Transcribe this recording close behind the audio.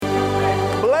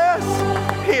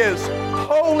His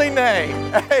holy name.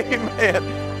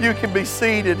 Amen. You can be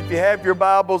seated. If you have your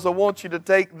Bibles, I want you to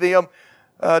take them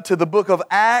to the book of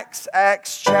Acts,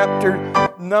 Acts chapter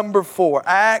number 4.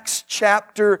 Acts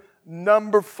chapter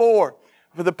number 4.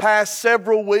 For the past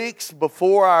several weeks,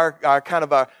 before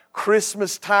our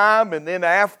Christmas time, and then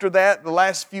after that, the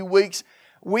last few weeks,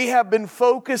 we have been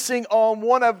focusing on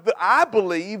one of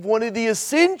the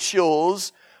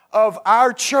essentials of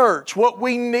our church. What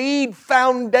we need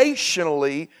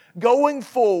foundationally going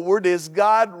forward as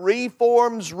God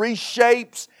reforms,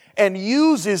 reshapes, and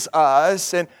uses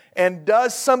us and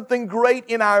does something great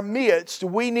in our midst.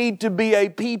 We need to be a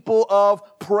people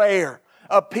of prayer.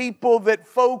 A people that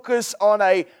focus on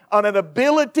an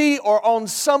ability or on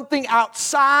something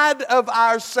outside of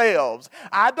ourselves.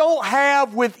 I don't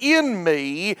have within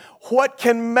me what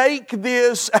can make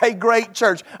this a great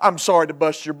church. I'm sorry to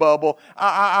bust your bubble.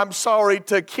 I'm sorry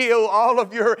to kill all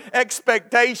of your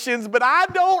expectations, but I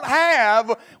don't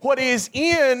have what is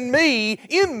in me,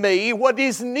 what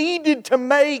is needed to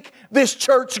make this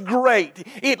church great.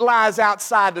 It lies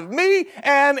outside of me,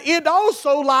 and it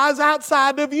also lies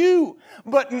outside of you.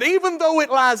 But even though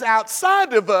it lies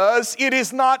outside of us, it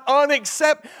is not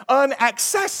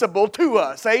inaccessible to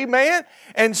us. Amen?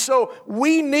 And so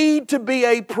we need to be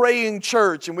a praying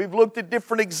church. And we've looked at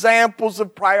different examples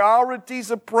of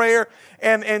priorities of prayer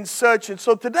and such. And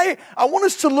so today I want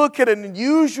us to look at an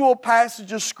unusual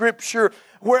passage of Scripture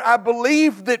where I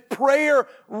believe that prayer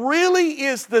really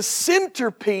is the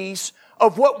centerpiece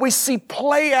of what we see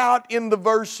play out in the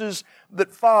verses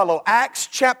that follow. Acts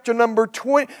chapter number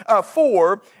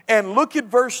 4, and look at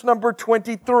verse number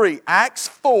 23. Acts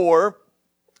 4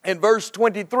 and verse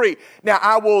 23. Now,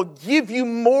 I will give you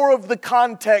more of the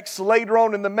context later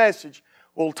on in the message.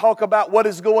 We'll talk about what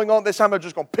is going on this time. I'm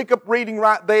just going to pick up reading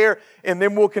right there, and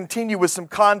then we'll continue with some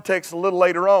context a little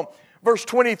later on. Verse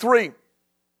 23.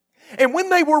 And when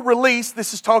they were released,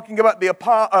 this is talking about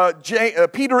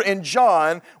Peter and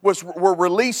John were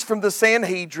released from the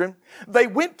Sanhedrin. They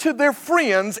went to their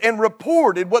friends and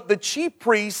reported what the chief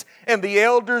priests and the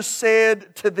elders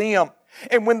said to them.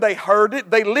 And when they heard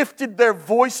it, they lifted their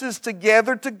voices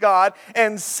together to God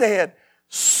and said,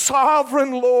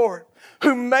 "Sovereign Lord,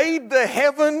 who made the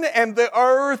heaven and the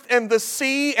earth and the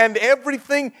sea and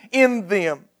everything in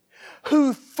them,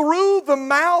 who through the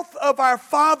mouth of our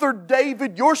father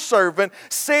David, your servant,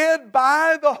 said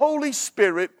by the Holy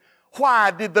Spirit, why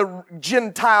did the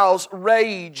Gentiles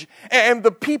rage and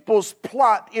the peoples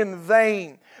plot in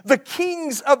vain? The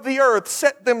kings of the earth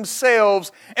set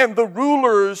themselves, and the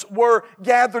rulers were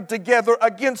gathered together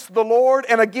against the Lord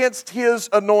and against His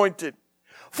anointed.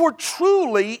 For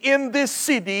truly in this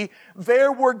city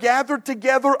there were gathered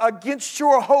together against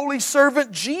your holy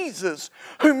servant Jesus,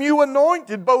 whom you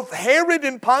anointed, both Herod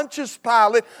and Pontius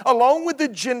Pilate, along with the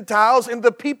Gentiles and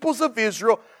the peoples of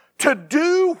Israel, to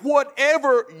do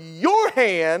whatever your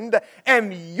hand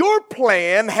and your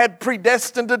plan had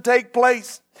predestined to take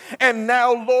place. And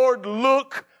now, Lord,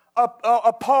 look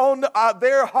upon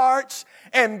their hearts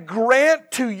and grant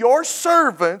to your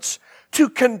servants to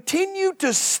continue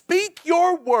to speak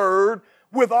your word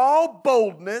with all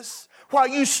boldness while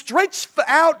you stretch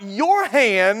out your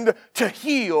hand to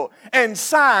heal, and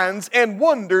signs and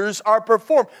wonders are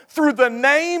performed through the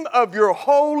name of your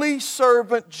holy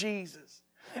servant Jesus."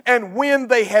 And when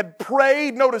they had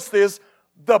prayed, notice this,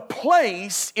 the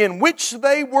place in which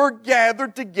they were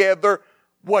gathered together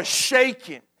was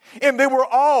shaken. And they were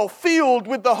all filled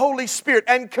with the Holy Spirit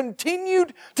and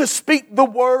continued to speak the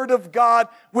word of God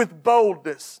with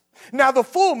boldness. Now the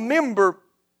full number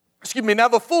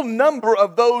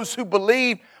of those who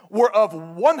believed were of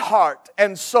one heart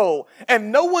and soul. And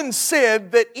no one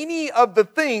said that any of the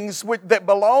things that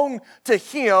belonged to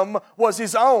him was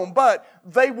his own, but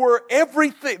they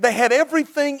had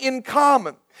everything in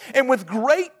common. And with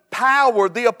great power,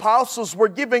 the apostles were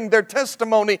giving their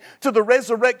testimony to the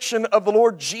resurrection of the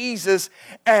Lord Jesus,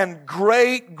 and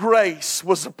great grace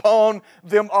was upon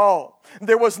them all.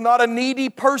 There was not a needy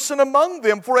person among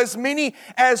them, for as many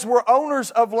as were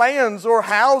owners of lands or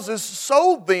houses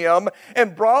sold them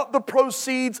and brought the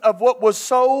proceeds of what was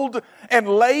sold and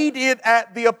laid it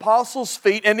at the apostles'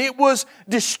 feet, and it was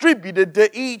distributed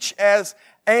to each as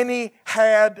any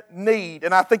had need.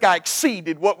 And I think I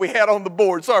exceeded what we had on the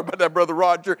board. Sorry about that, Brother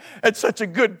Roger. That's such a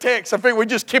good text. I think we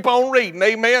just keep on reading.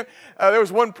 Amen. There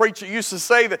was one preacher used to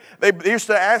say that they used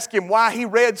to ask him why he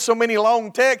read so many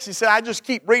long texts. He said, "I just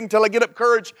keep reading until I get up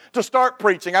courage to start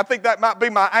preaching." I think that might be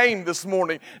my aim this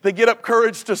morning, to get up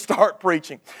courage to start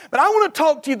preaching. But I want to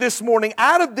talk to you this morning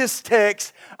out of this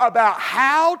text about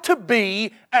how to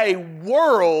be a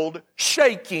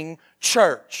world-shaking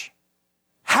church.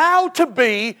 how to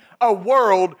be a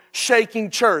world-shaking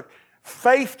church.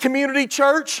 Faith Community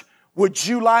Church, would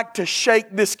you like to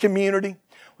shake this community?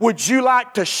 Would you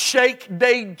like to shake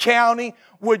Dade County?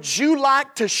 Would you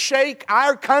like to shake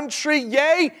our country,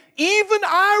 yea, even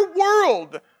our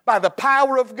world by the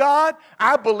power of God?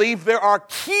 I believe there are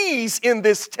keys in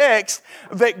this text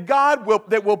that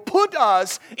will put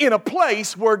us in a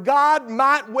place where God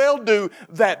might well do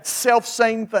that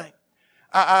self-same thing.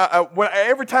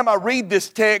 Every time I read this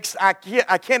text, I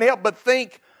can't help but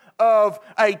think of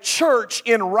a church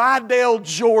in Rydell,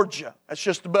 Georgia. That's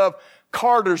just above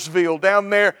Cartersville, down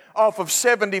there off of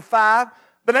 75.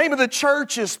 The name of the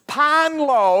church is Pine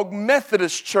Log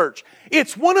Methodist Church.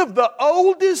 It's one of the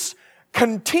oldest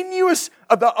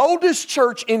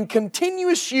church in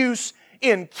continuous use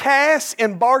in Cass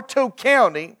and Bartow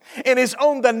County, and is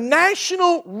on the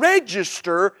National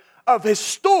Register of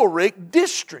Historic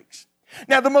Districts.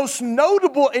 Now, the most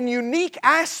notable and unique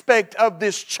aspect of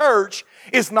this church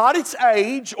is not its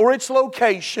age or its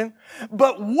location,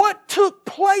 but what took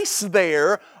place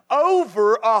there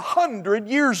over 100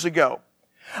 years ago.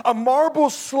 A marble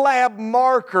slab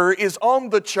marker is on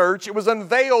the church. It was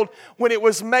unveiled when it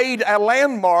was made a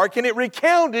landmark, and it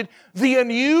recounted the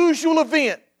unusual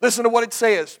event. Listen to what it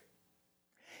says.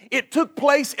 It took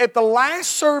place at the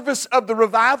last service of the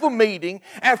revival meeting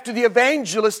after the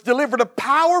evangelist delivered a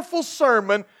powerful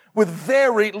sermon with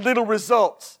very little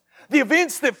results. The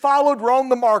events that followed were on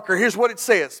the marker. Here's what it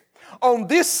says. On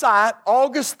this site,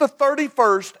 August the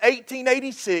 31st,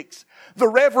 1886, the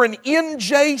Reverend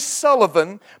N.J.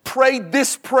 Sullivan prayed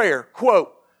this prayer,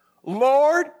 quote,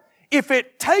 Lord, if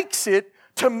it takes it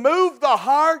to move the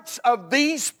hearts of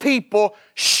these people,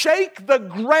 shake the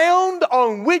ground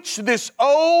on which this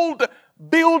old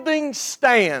building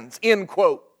stands, end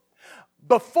quote.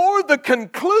 Before the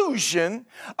conclusion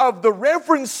of the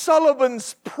Reverend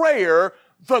Sullivan's prayer,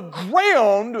 the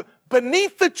ground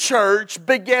beneath the church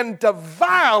began to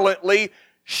violently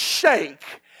shake.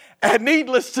 And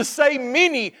needless to say,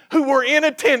 many who were in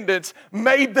attendance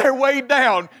made their way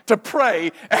down to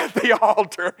pray at the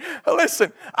altar.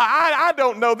 Listen, I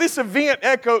don't know. This event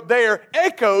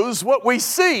echoes what we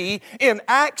see in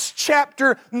Acts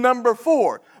chapter number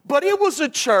 4. But it was a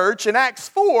church in Acts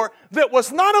 4 that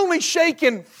was not only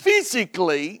shaken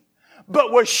physically,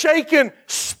 but was shaken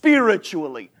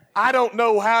spiritually. I don't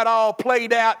know how it all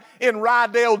played out in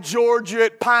Rydell, Georgia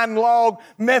at Pine Log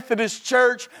Methodist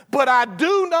Church, but I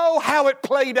do know how it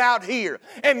played out here.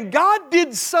 And God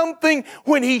did something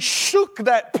when He shook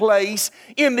that place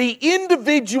in the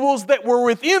individuals that were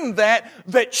within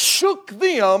that shook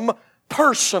them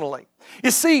personally.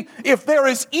 You see, if there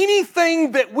is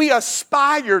anything that we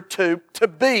aspire to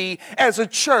be as a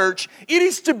church, it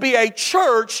is to be a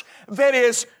church that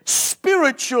is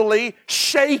spiritually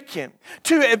shaken,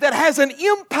 that has an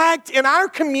impact in our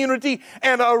community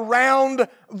and around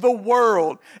the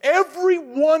world. Every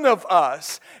one of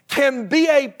us can be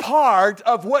a part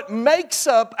of what makes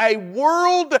up a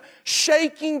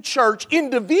world-shaking church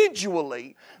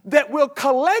individually that will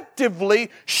collectively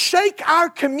shake our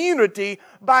community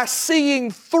by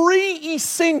seeing three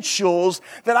essentials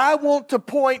that I want to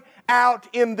point out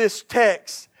in this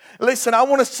text. Listen, I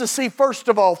want us to see, first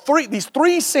of all, these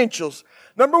three essentials.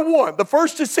 Number one, the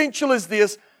first essential is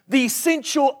this, the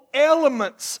essential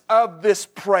elements of this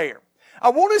prayer. I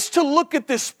want us to look at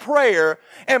this prayer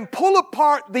and pull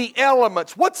apart the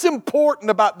elements. What's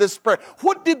important about this prayer?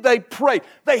 What did they pray?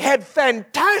 They had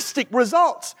fantastic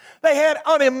results. They had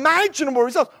unimaginable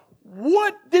results.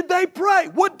 What did they pray?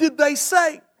 What did they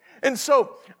say? And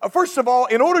so, first of all,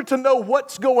 in order to know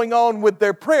what's going on with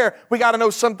their prayer, we got to know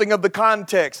something of the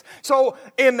context. So,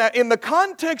 in the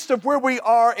context of where we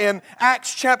are in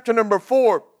Acts chapter number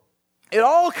 4, it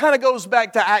all kind of goes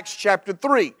back to Acts chapter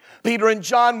 3. Peter and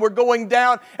John were going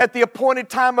down at the appointed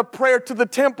time of prayer to the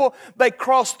temple. They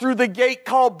crossed through the gate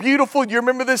called Beautiful. You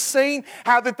remember this scene?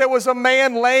 How that there was a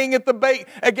man laying at the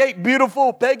gate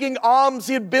Beautiful, begging alms.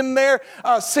 He had been there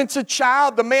since a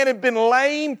child. The man had been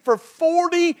lame for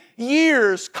 40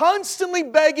 years, constantly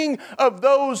begging of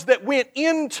those that went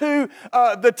into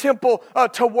the temple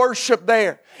to worship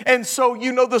there. And so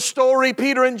you know the story.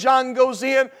 Peter and John goes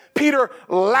in. Peter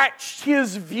latched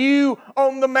his view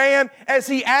on the man as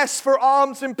he asked for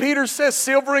alms. And Peter says,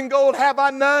 silver and gold have I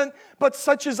none, but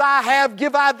such as I have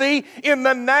give I thee in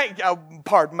the name,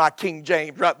 pardon my King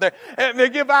James right there,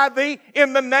 and give I thee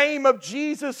in the name of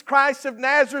Jesus Christ of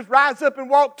Nazareth. Rise up and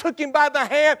walk. Took him by the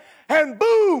hand, and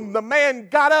boom, the man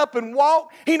got up and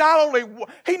walked. He not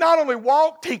only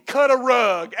walked, he cut a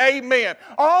rug. Amen.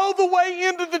 All the way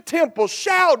into the temple,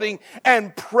 shouting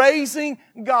and praising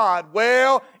God.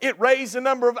 Well, it raised a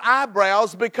number of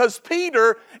eyebrows because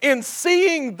Peter, in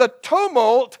seeing the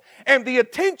tumult and the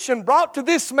attention brought to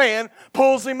this man,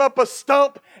 pulls him up a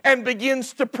stump and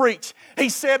begins to preach. He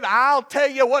said, I'll tell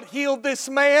you what healed this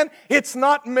man. It's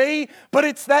not me, but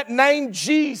it's that name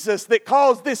Jesus that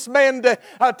caused this man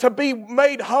to be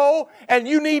made whole. And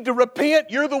you need to repent.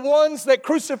 You're the ones that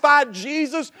crucified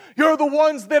Jesus. You're the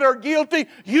ones that are guilty.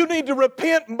 You need to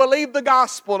repent and believe the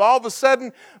gospel. And all of a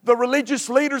sudden, the religious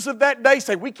leaders of that day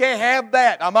say, we can't have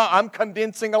that. I'm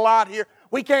condensing a lot here.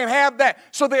 We can't have that.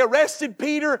 So they arrested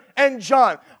Peter and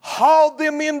John, hauled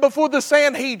them in before the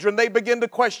Sanhedrin. They began to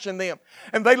question them.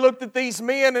 And they looked at these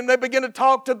men and they began to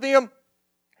talk to them.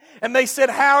 And they said,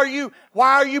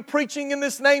 why are you preaching in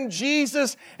this name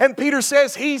Jesus? And Peter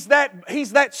says, he's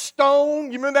that stone.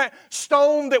 You remember that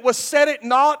stone that was set at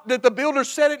naught, that the builder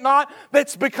set at naught,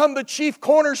 that's become the chief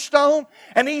cornerstone?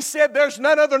 And he said, there's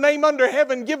none other name under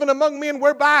heaven given among men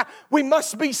whereby we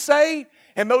must be saved.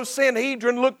 And those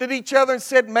Sanhedrin looked at each other and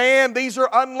said, man, these are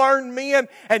unlearned men,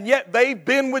 and yet they've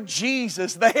been with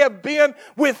Jesus. They have been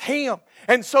with Him.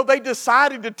 And so they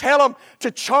decided to tell them,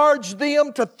 to charge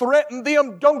them, to threaten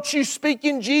them. Don't you speak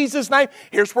in Jesus' name.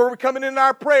 Here's where we're coming in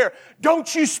our prayer.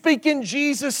 Don't you speak in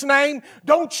Jesus' name.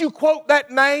 Don't you quote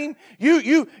that name.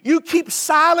 You keep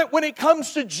silent when it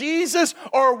comes to Jesus,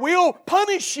 or we'll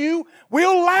punish you,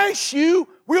 we'll lash you,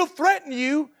 we'll threaten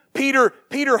you.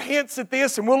 Peter hints at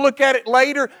this, and we'll look at it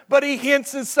later, but he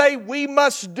hints and say, we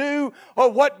must do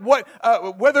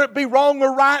whether it be wrong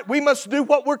or right, we must do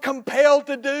what we're compelled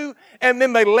to do, and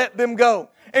then they let them go.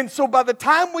 And so by the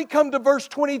time we come to verse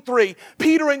 23,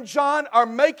 Peter and John are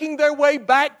making their way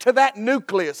back to that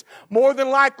nucleus. More than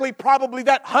likely, probably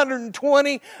that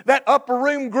 120, that upper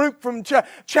room group from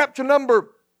chapter number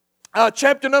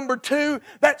 2,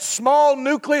 that small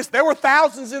nucleus. There were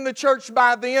thousands in the church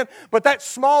by then, but that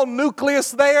small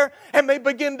nucleus there, and they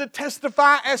begin to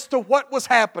testify as to what was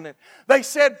happening. They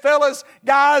said, fellas,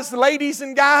 guys, ladies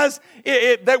and guys,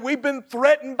 that we've been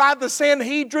threatened by the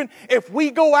Sanhedrin. If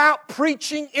we go out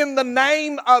preaching in the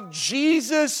name of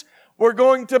Jesus, we're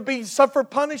going to suffer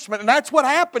punishment. And that's what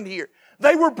happened here.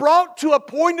 They were brought to a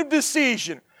point of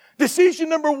decision. Decision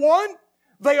number 1,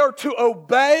 they are to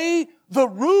obey the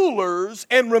rulers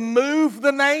and remove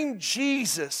the name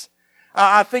Jesus.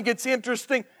 I think it's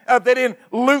interesting that in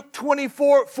Luke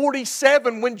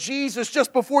 24:47, when Jesus,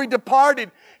 just before He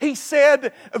departed, He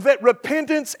said that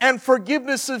repentance and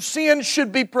forgiveness of sins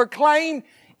should be proclaimed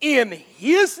in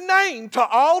His name to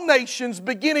all nations,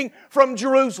 beginning from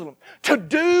Jerusalem. To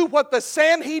do what the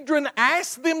Sanhedrin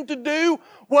asked them to do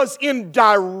was in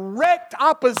direct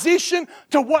opposition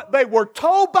to what they were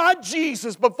told by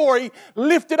Jesus before He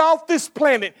lifted off this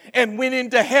planet and went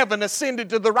into heaven, ascended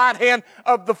to the right hand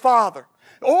of the Father.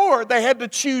 Or they had to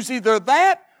choose either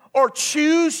that or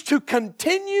choose to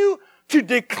continue to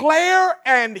declare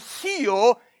and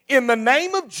heal in the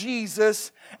name of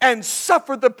Jesus and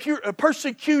suffer the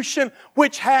persecution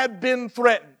which had been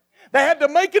threatened. They had to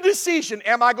make a decision.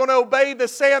 Am I going to obey the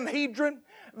Sanhedrin,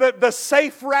 the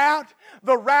safe route,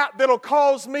 the route that'll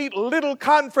cause me little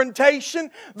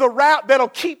confrontation, the route that'll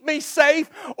keep me safe,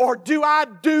 or do I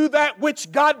do that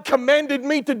which God commanded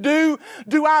me to do?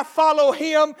 Do I follow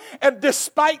Him, and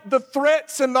despite the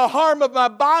threats and the harm of my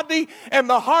body and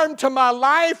the harm to my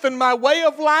life and my way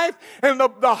of life and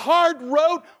the hard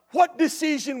road, what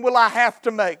decision will I have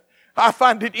to make? I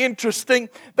find it interesting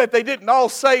that they didn't all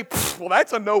say, well,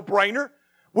 that's a no-brainer.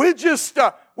 We'll just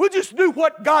do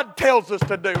what God tells us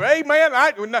to do. Amen.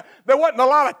 There wasn't a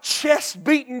lot of chest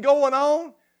beating going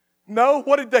on. No,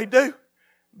 what did they do?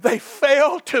 They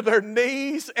fell to their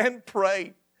knees and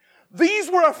prayed.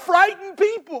 These were a frightened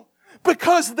people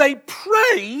because they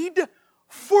prayed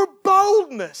for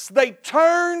boldness. They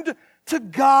turned to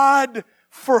God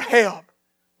for help.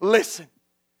 Listen,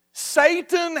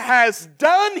 Satan has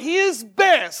done his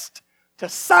best to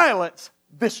silence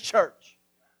this church.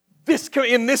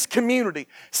 In this community.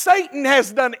 Satan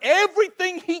has done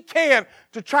everything he can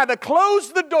to try to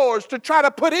close the doors, to try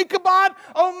to put Ichabod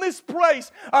on this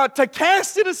place, to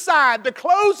cast it aside, to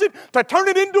close it, to turn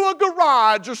it into a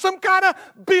garage or some kind of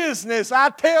business. I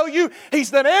tell you,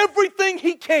 he's done everything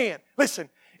he can. Listen,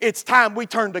 it's time we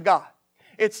turn to God.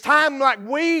 It's time like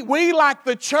we like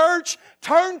the church,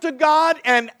 turn to God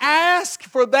and ask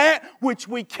for that which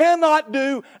we cannot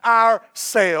do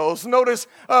ourselves. Notice,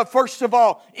 first of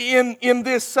all, in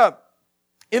this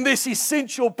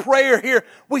essential prayer here,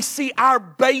 we see our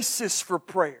basis for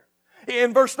prayer.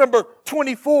 In verse number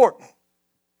 24,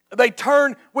 they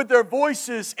turn with their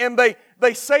voices and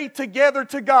they say together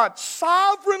to God,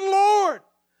 Sovereign Lord,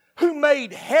 who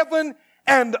made heaven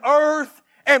and earth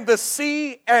and the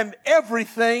sea and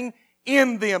everything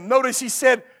in them. Notice he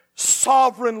said,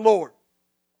 Sovereign Lord.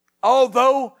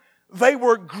 Although they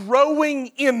were growing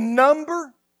in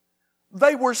number,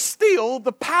 they were still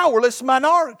the powerless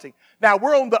minority. Now,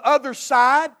 we're on the other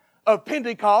side of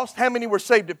Pentecost. How many were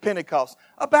saved at Pentecost?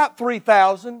 About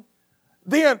 3,000.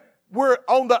 Then we're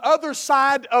on the other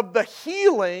side of the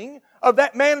healing of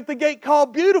that man at the gate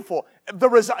called Beautiful.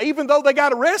 Even though they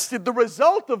got arrested, the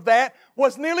result of that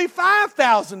was nearly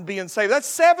 5,000 being saved. That's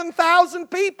 7,000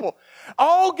 people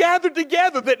all gathered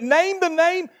together that named the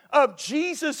name of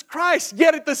Jesus Christ.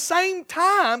 Yet at the same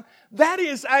time, that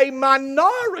is a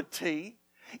minority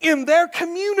in their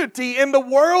community, in the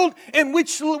world in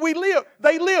which we live.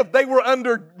 They were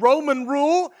under Roman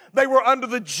rule. They were under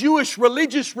the Jewish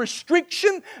religious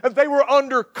restriction. They were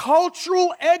under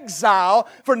cultural exile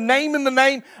for naming the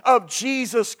name of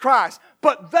Jesus Christ.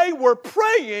 But they were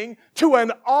praying to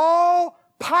an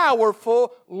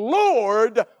all-powerful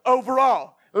Lord over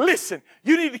all. Listen,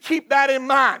 you need to keep that in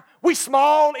mind. We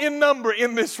small in number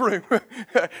in this room.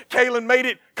 Kaylin made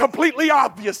it completely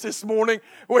obvious this morning.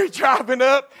 We're driving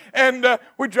up and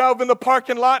we drove in the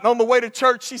parking lot, and on the way to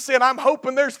church she said, I'm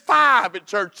hoping there's 5 at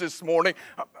church this morning.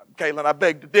 Kaylin, I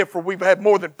beg to differ. We've had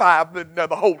more than 5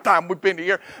 the whole time we've been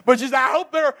here. But she said, I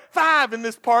hope there are 5 in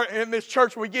this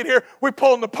church when we get here. We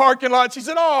pull in the parking lot. She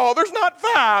said, oh, there's not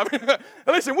 5.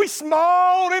 Listen, we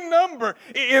small in number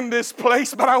in this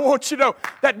place, but I want you to know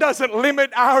that doesn't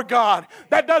limit our God.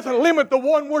 That doesn't limit the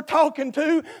one we're talking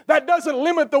to. That doesn't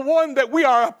limit the one that we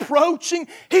are approaching.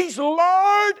 He's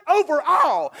Lord over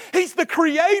all. He's the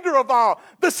creator of all,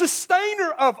 the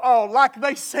sustainer of all. Like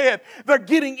they said, they're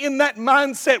getting in that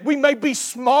mindset. We may be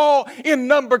small in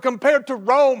number compared to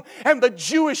Rome and the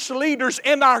Jewish leaders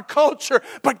in our culture,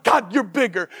 but God, you're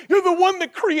bigger. You're the one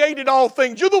that created all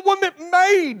things. You're the one that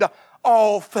made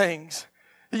all things.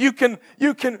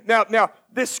 Now,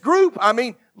 this group,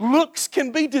 looks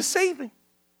can be deceiving.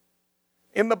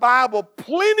 In the Bible,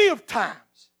 plenty of times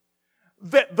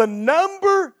that the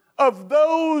number of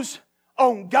those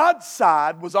on God's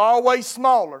side was always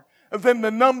smaller than the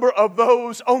number of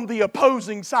those on the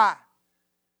opposing side.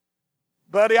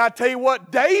 Buddy, I tell you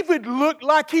what, David looked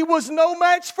like he was no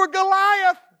match for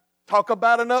Goliath. Talk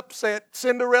about an upset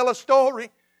Cinderella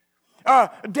story.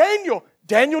 Daniel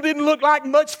didn't look like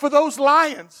much for those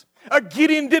lions.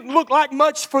 Gideon didn't look like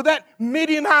much for that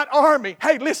Midianite army.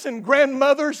 Hey, listen,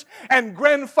 grandmothers and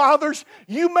grandfathers,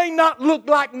 you may not look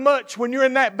like much when you're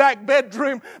in that back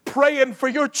bedroom praying for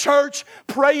your church,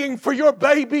 praying for your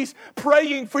babies,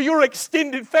 praying for your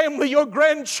extended family, your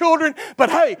grandchildren. But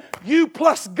hey, you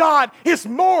plus God is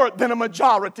more than a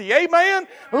majority. Amen?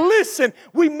 Listen,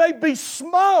 we may be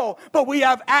small, but we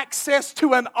have access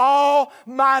to an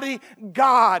almighty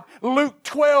God. Luke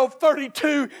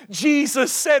 12:32,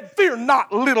 Jesus said, fear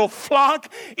not, little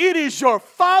flock. It is your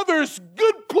Father's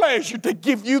good pleasure to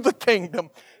give you the kingdom.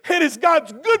 It is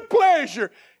God's good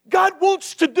pleasure. God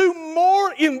wants to do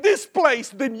more in this place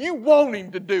than you want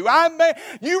Him to do.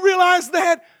 You realize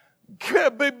that?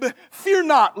 Fear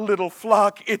not, little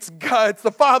flock. It's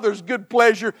the Father's good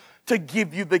pleasure to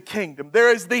give you the kingdom.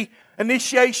 There is the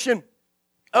initiation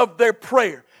of their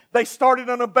prayer. They started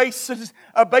on a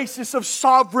basis of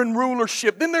sovereign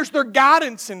rulership. Then there's their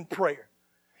guidance in prayer.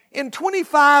 In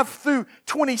 25 through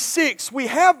 26, we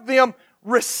have them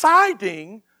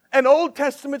reciting an Old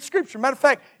Testament scripture. Matter of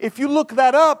fact, if you look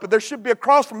that up, there should be a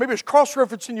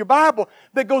cross-reference in your Bible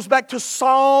that goes back to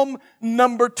Psalm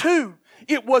number 2.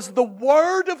 It was the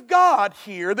Word of God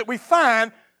here that we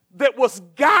find that was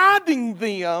guiding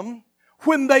them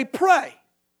when they pray.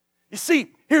 You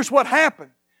see, here's what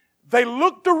happened. They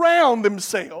looked around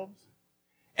themselves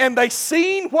and they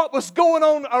seen what was going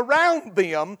on around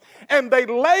them, and they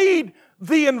laid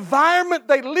the environment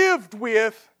they lived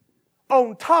with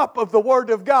on top of the Word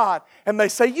of God. And they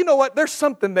say, you know what, there's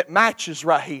something that matches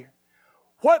right here.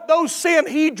 What those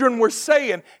Sanhedrin were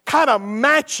saying kind of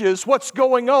matches what's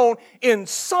going on in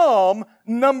Psalm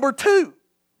number 2.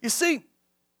 You see,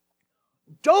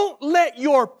 don't let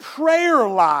your prayer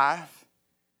life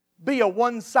be a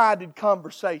one-sided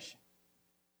conversation.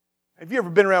 Have you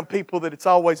ever been around people that it's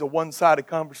always a one-sided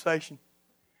conversation?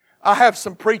 I have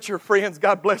some preacher friends,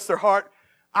 God bless their heart.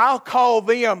 I'll call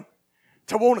them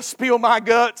to want to spill my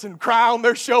guts and cry on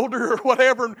their shoulder or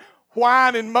whatever and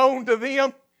whine and moan to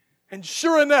them. And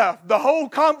sure enough, the whole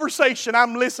conversation,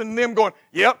 I'm listening to them going,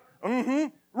 yep,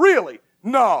 really,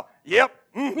 no, yep,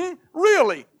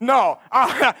 really, no.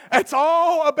 It's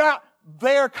all about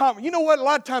their conversation. You know what? A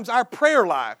lot of times our prayer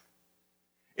life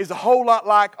is a whole lot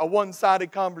like a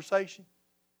one-sided conversation.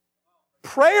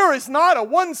 Prayer is not a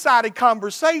one-sided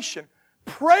conversation.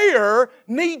 Prayer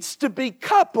needs to be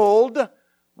coupled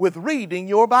with reading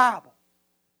your Bible.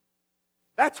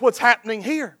 That's what's happening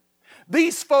here.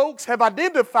 These folks have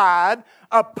identified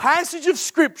a passage of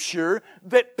Scripture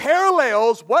that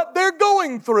parallels what they're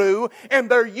going through, and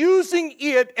they're using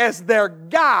it as their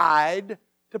guide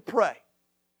to pray.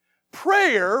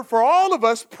 Prayer, for all of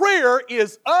us, prayer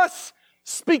is us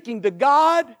speaking to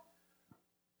God.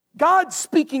 God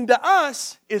speaking to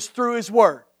us is through His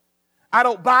Word. I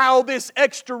don't buy all this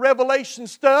extra revelation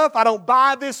stuff. I don't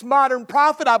buy this modern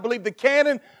prophet. I believe the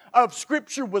canon of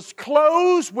Scripture was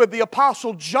closed with the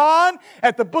Apostle John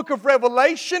at the book of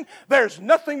Revelation. There's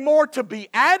nothing more to be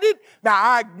added. Now,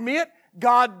 I admit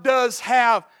God does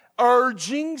have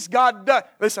urgings. God does.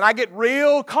 Listen, I get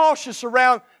real cautious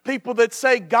around people that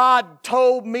say, God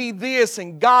told me this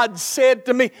and God said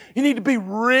to me. You need to be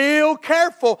real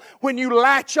careful when you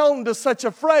latch on to such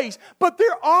a phrase. But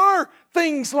there are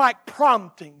things like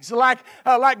promptings, like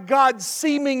God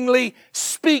seemingly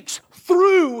speaks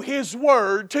through His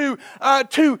Word to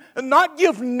not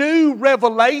give new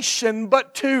revelation,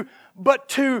 but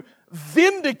to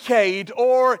vindicate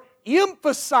or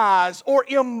emphasize or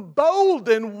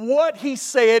embolden what He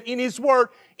said in His Word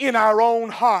in our own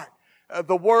heart.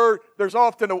 There's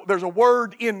a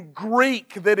word in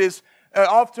Greek that is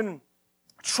often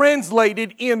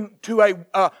translated into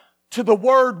to the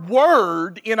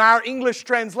word in our English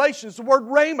translations, the word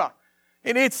rhema.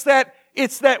 And it's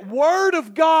that Word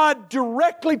of God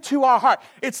directly to our heart.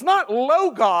 It's not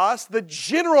logos, the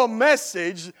general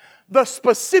message, the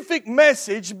specific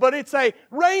message, but it's a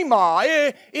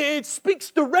rhema. It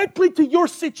speaks directly to your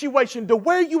situation, to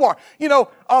where you are. You know,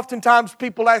 oftentimes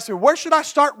people ask me, where should I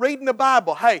start reading the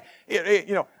Bible? Hey,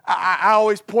 I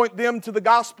always point them to the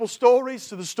gospel stories,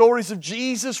 to the stories of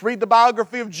Jesus, read the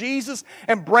biography of Jesus,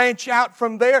 and branch out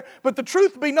from there. But the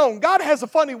truth be known, God has a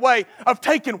funny way of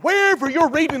taking wherever you're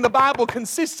reading the Bible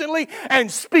consistently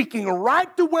and speaking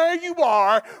right to where you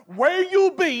are, where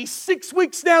you'll be 6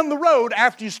 weeks down the road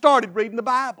after you started reading the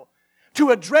Bible, to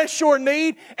address your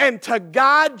need and to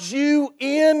guide you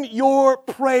in your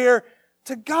prayer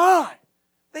to God.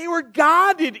 They were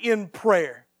guided in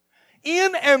prayer.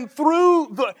 In and through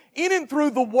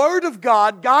the Word of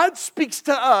God, God speaks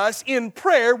to us. In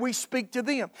prayer, we speak to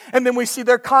them. And then we see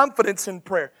their confidence in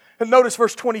prayer. And notice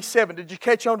verse 27. Did you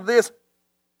catch on to this?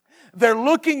 They're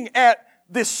looking at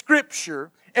this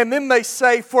Scripture, and then they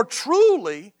say, for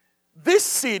truly this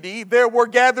city there were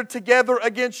gathered together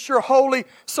against your holy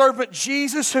servant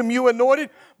Jesus, whom you anointed,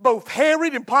 both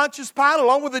Herod and Pontius Pilate,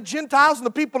 along with the Gentiles and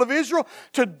the people of Israel,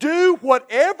 to do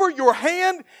whatever your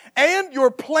hand and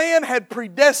your plan had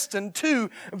predestined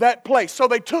to that place. So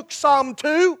they took Psalm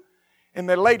 2 and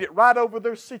they laid it right over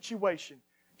their situation.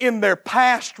 In their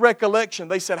past recollection,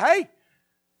 they said, hey,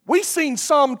 we seen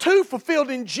Psalm 2 fulfilled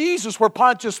in Jesus, where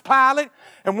Pontius Pilate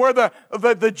and where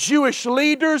the Jewish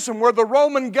leaders and where the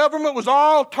Roman government was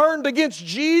all turned against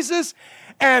Jesus.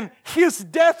 And His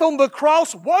death on the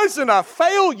cross wasn't a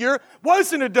failure,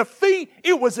 wasn't a defeat.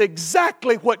 It was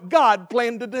exactly what God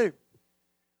planned to do.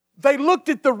 They looked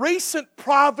at the recent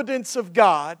providence of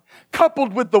God,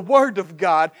 coupled with the Word of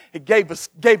God. It gave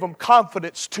them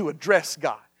confidence to address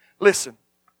God. Listen.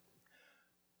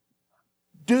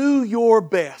 Do your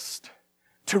best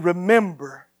to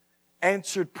remember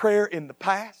answered prayer in the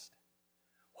past,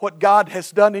 what God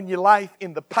has done in your life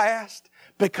in the past,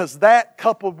 because that,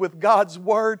 coupled with God's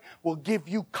Word, will give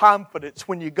you confidence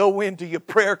when you go into your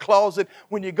prayer closet,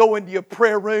 when you go into your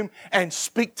prayer room and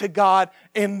speak to God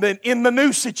in the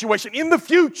new situation, in the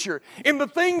future, in the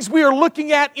things we are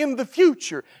looking at in the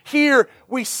future. Here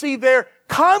we see their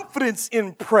confidence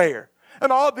in prayer.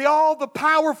 And all the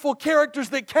powerful characters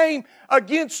that came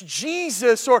against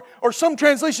Jesus, or some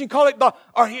translation call it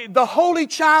the Holy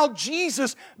Child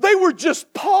Jesus, they were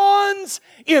just pawns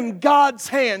in God's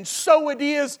hands. So it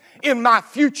is in my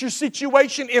future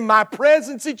situation, in my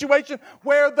present situation,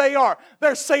 where they are.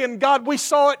 They're saying, God, we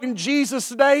saw it in Jesus'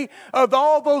 day.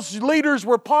 All those leaders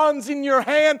were pawns in your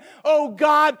hand. Oh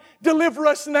God, deliver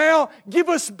us now. Give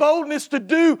us boldness to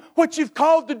do what you've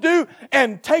called to do.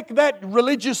 And take that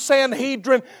religious Sanhedrin,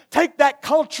 take that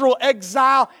cultural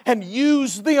exile, and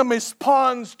use them as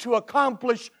pawns to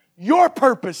accomplish your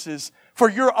purposes for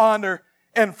your honor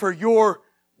and for your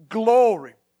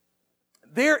glory.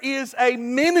 there is a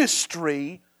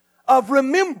ministry of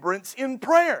remembrance in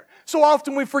prayer. So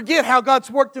often we forget how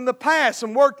God's worked in the past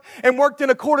and worked in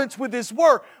accordance with His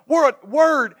word,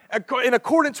 in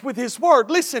accordance with His word.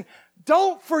 Listen,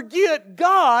 don't forget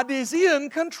God is in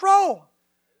control.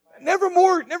 Never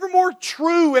more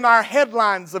true in our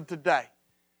headlines of today.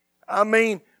 I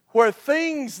mean, where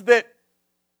things that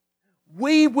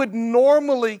we would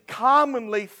normally,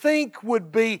 commonly think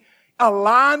would be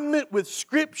alignment with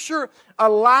Scripture,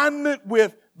 alignment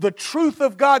with the truth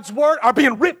of God's Word, are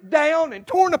being ripped down and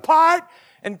torn apart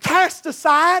and cast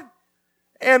aside.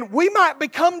 And we might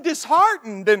become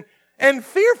disheartened and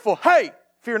fearful. Hey,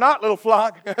 fear not, little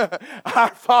flock. Our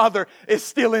Father is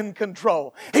still in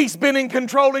control. He's been in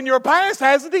control in your past,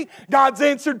 hasn't He? God's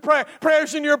answered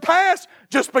prayers in your past.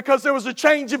 Just because there was a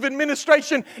change of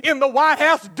administration in the White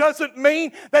House doesn't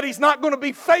mean that He's not going to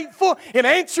be faithful in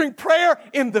answering prayer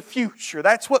in the future.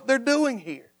 That's what they're doing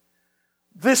here.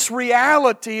 This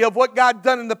reality of what God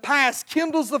done in the past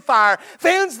kindles the fire,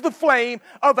 fans the flame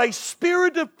of a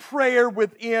spirit of prayer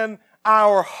within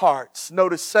our hearts.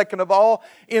 Notice, second of all,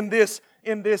 in this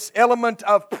element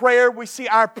of prayer, we see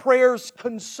our prayers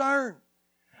concern.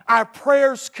 Our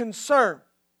prayers concern.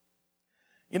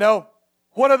 You know,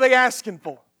 what are they asking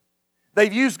for?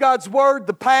 They've used God's Word,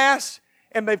 the past,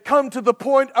 and they've come to the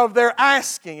point of their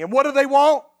asking. And what do they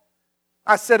want?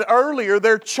 I said earlier,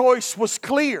 their choice was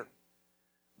clear.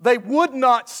 They would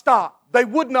not stop. They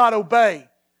would not obey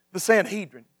the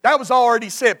Sanhedrin. That was already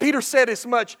said. Peter said as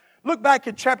much. Look back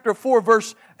at chapter 4,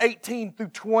 verse 18 through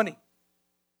 20.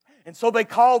 And so they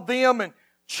called them and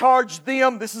charged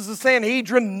them, this is the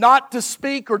Sanhedrin, not to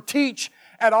speak or teach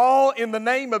at all in the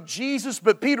name of Jesus.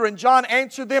 But Peter and John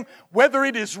answered them, whether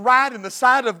it is right in the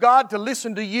sight of God to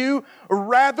listen to you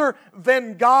rather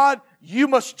than God, you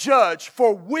must judge.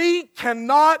 For we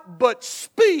cannot but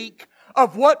speak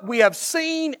of what we have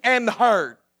seen and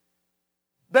heard.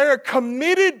 They're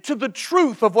committed to the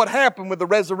truth of what happened with the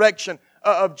resurrection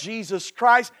of Jesus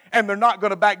Christ, and they're not going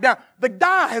to back down. The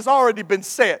die has already been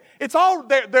set. It's all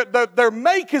their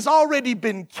make has already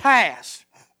been cast.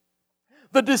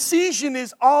 The decision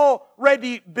has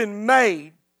already been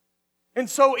made. And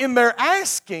so in their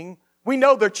asking, we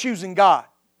know they're choosing God.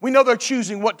 We know they're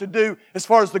choosing what to do as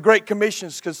far as the Great Commission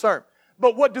is concerned.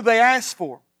 But what do they ask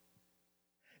for?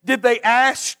 Did they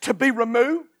ask to be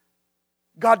removed?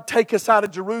 God, take us out of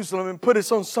Jerusalem and put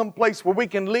us on some place where we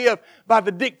can live by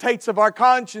the dictates of our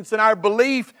conscience and our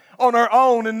belief on our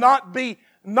own and not be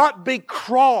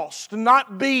crossed,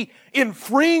 not be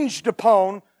infringed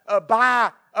upon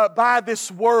by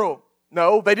this world.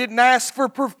 No, they didn't ask for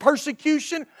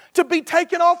persecution to be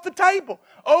taken off the table.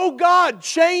 Oh God,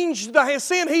 change the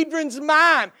Sanhedrin's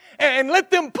mind and let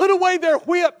them put away their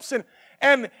whips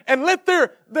and let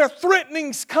their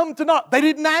threatenings come to naught. They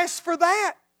didn't ask for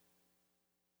that.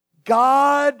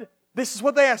 God, this is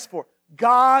what they asked for.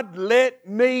 God, let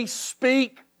me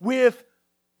speak with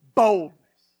boldness.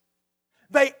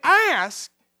 They asked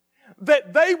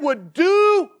that they would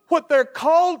do what they're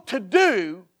called to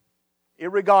do,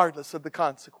 irregardless of the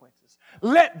consequences.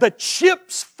 Let the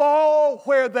chips fall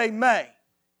where they may,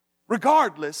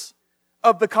 regardless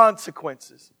of the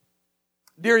consequences.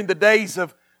 During the days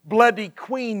of bloody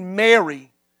Queen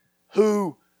Mary,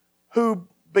 who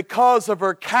because of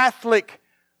her Catholic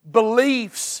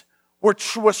beliefs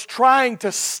was trying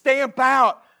to stamp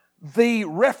out the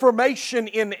Reformation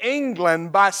in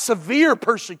England by severe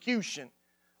persecution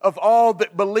of all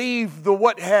that believed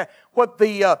what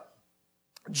the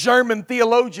German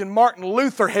theologian Martin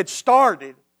Luther had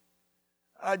started.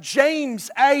 James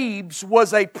Abes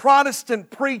was a Protestant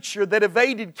preacher that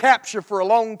evaded capture for a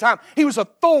long time. He was a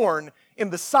thorn in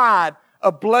the side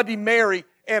of Bloody Mary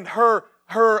and her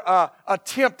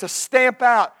attempt to stamp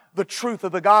out the truth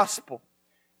of the gospel.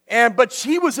 But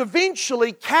he was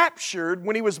eventually captured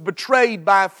when he was betrayed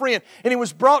by a friend, and he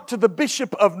was brought to the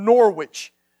Bishop of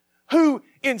Norwich, who,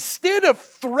 instead of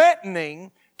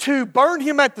threatening to burn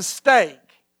him at the stake,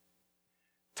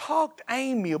 talked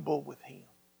amiable with him,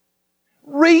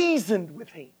 reasoned with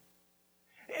him,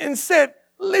 and said,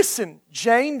 listen,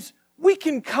 James, we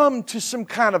can come to some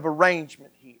kind of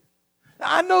arrangement here.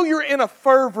 Now, I know you're in a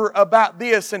fervor about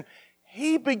this, and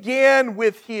he began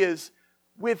with his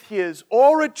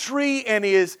oratory and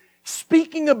his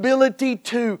speaking ability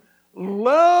to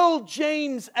lull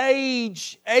James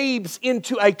Abes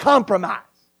into a compromise.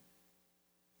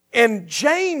 And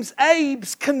James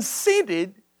Abes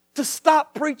consented to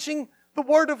stop preaching the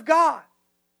Word of God.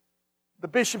 The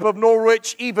Bishop of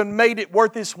Norwich even made it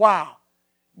worth his while.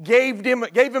 Gave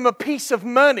him a piece of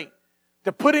money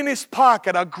to put in his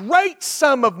pocket, a great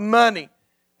sum of money.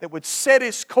 that would set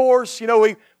his course. He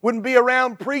wouldn't be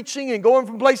around preaching and going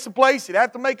from place to place. He'd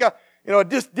have to make a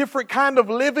different kind of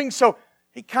living. So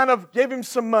he kind of gave him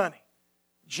some money.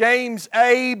 James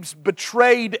Abes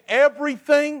betrayed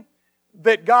everything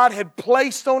that God had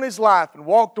placed on his life and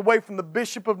walked away from the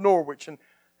Bishop of Norwich. And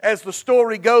as the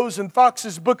story goes in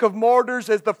Fox's Book of Martyrs,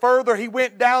 as the further he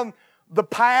went down the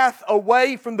path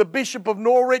away from the Bishop of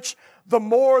Norwich, the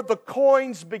more the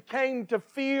coins became to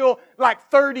feel like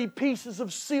 30 pieces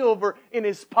of silver in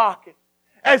his pocket.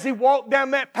 As he walked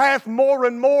down that path more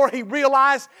and more, he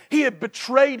realized he had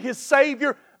betrayed his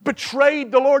Savior,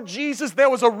 betrayed the Lord Jesus. There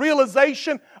was a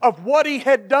realization of what he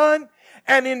had done.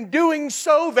 And in doing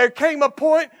so, there came a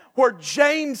point where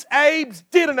James Abes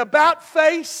did an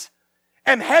about-face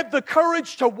and had the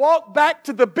courage to walk back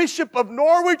to the Bishop of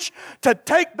Norwich to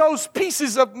take those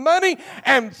pieces of money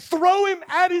and throw him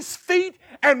at his feet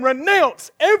and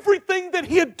renounce everything that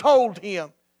he had told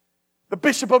him. The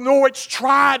Bishop of Norwich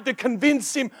tried to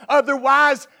convince him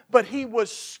otherwise, but he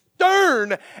was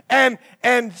stern and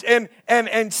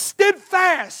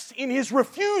steadfast in his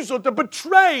refusal to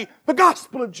betray the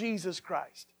gospel of Jesus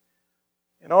Christ.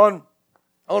 And on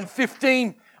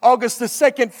August the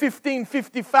 2nd,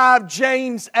 1555,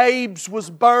 James Abes was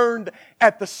burned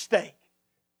at the stake.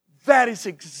 That is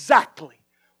exactly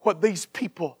what these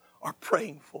people are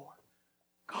praying for.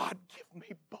 God, give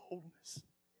me boldness.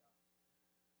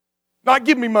 Not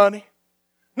give me money.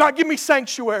 Not give me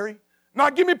sanctuary.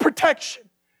 Not give me protection.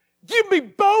 Give me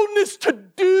boldness to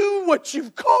do what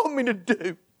you've called me to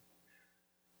do.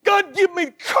 God, give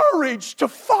me courage to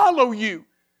follow you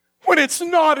when it's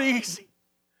not easy,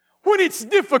 when it's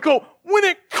difficult, when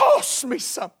it costs me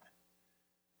something.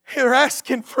 They're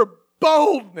asking for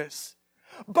boldness.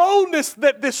 Boldness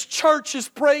that this church is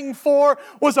praying for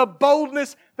was a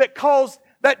boldness that caused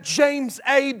that James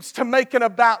Abes to make an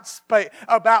about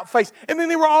face. And then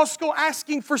they were also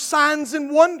asking for signs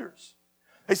and wonders.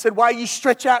 They said, why you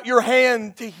stretch out your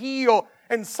hand to heal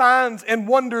and signs and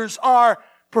wonders are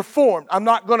performed. I'm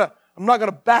not going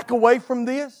to back away from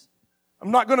this.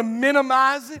 I'm not going to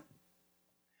minimize it.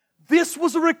 This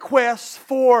was a request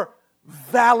for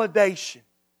validation.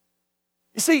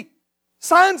 You see,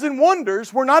 signs and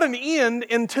wonders were not an end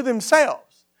into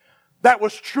themselves. That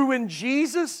was true in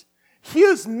Jesus.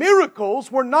 His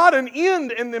miracles were not an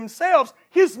end in themselves.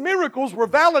 His miracles were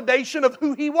validation of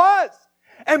who He was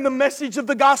and the message of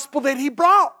the gospel that He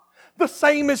brought. The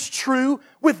same is true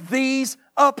with these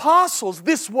apostles.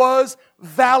 This was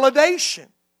validation.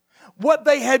 What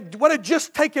had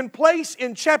just taken place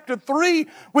in chapter 3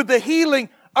 with the healing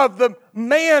of the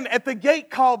man at the gate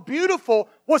called Beautiful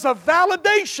was a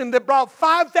validation that brought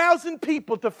 5,000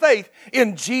 people to faith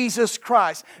in Jesus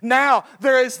Christ. Now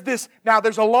there's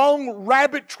a long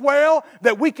rabbit trail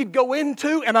that we could go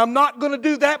into, and I'm not going to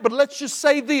do that, but let's just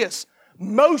say this.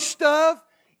 Most of,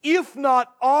 if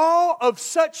not all, of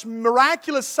such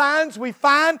miraculous signs we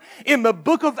find in the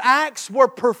book of Acts were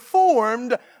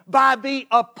performed by the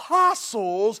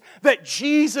apostles that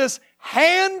Jesus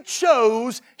hand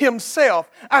chose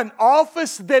Himself, an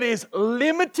office that is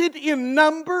limited in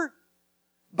number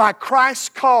by Christ's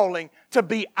calling to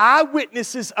be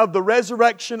eyewitnesses of the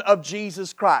resurrection of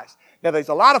Jesus Christ. Now there's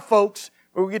a lot of folks,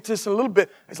 we'll get to this in a little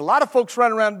bit, there's a lot of folks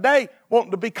running around today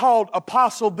wanting to be called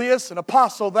apostle this and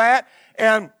apostle that,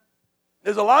 and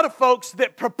there's a lot of folks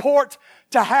that purport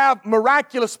to have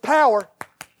miraculous power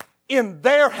in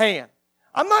their hand.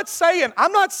 I'm not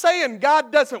saying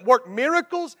God doesn't work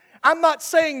miracles. I'm not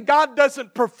saying God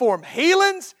doesn't perform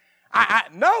healings.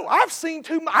 No, I've seen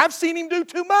Him do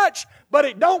too much, but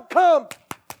it don't come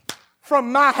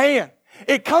from my hand.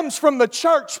 It comes from the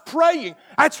church praying.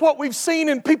 That's what we've seen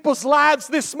in people's lives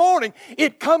this morning.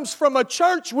 It comes from a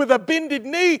church with a bended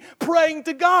knee praying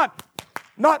to God.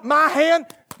 Not my hand,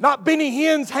 not Benny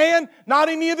Hinn's hand, not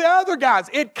any of the other guys.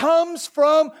 It comes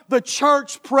from the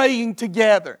church praying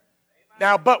together.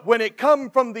 Now, but when it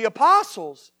come from the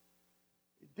apostles,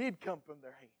 it did come from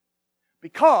their hand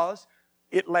because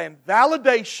it lent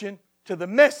validation to the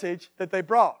message that they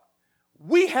brought.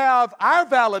 We have our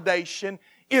validation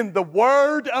in the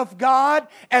Word of God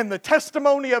and the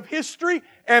testimony of history,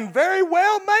 and very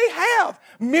well may have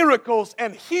miracles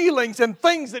and healings and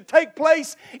things that take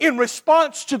place in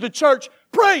response to the church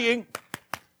praying,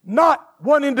 not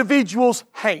one individual's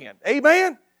hand.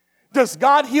 Amen? Does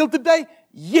God heal today?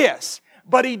 Yes.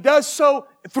 But He does so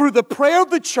through the prayer of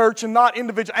the church and not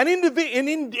individual. And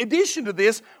in addition to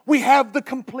this, we have the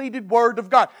completed Word of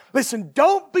God. Listen,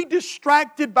 don't be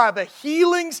distracted by the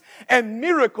healings and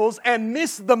miracles and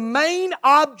miss the main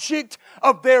object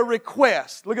of their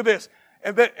request. Look at this.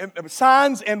 And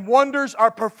signs and wonders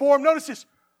are performed, notice this,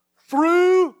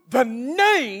 through the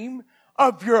name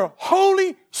of your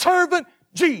holy servant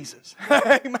Jesus.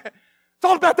 Amen. It's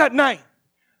all about that name.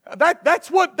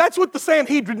 That's what the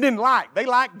Sanhedrin didn't like. They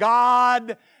like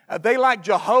God. They like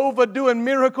Jehovah doing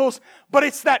miracles. But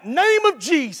it's that name of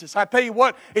Jesus. I tell you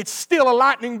what, it's still a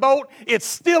lightning bolt. It's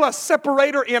still a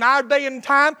separator in our day and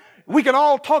time. We can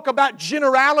all talk about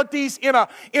generalities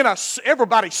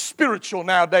everybody's spiritual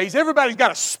nowadays. Everybody's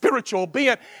got a spiritual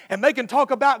bent, and they can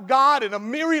talk about God in a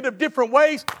myriad of different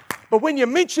ways. But when you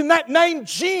mention that name,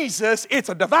 Jesus, it's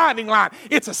a dividing line.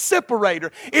 It's a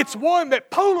separator. It's one that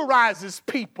polarizes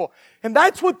people. And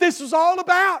that's what this is all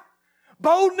about.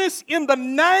 Boldness in the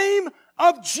name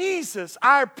of Jesus.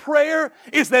 Our prayer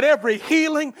is that every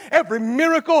healing, every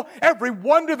miracle, every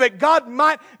wonder that God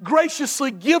might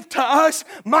graciously give to us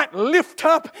might lift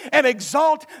up and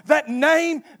exalt that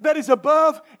name that is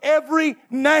above every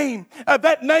name.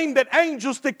 That name that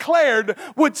angels declared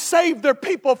would save their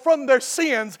people from their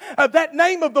sins. That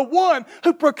name of the one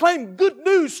who proclaimed good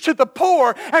news to the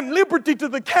poor and liberty to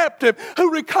the captive,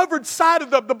 who recovered sight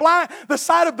of the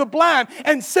sight of the blind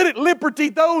and set at liberty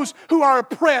those who are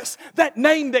oppressed. That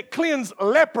name that cleansed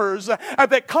lepers,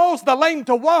 that caused the lame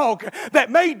to walk, that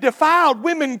made defiled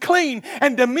women clean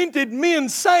and demented men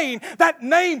sane. That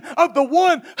name of the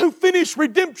one who finished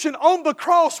redemption on the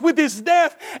cross with his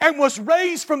death and was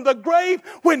raised from the grave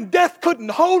when death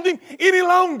couldn't hold him any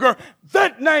longer.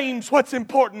 That name's what's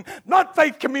important. Not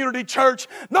Faith Community Church,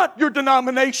 not your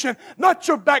denomination, not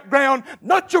your background,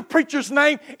 not your preacher's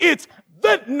name. It's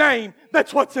that name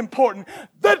that's what's important.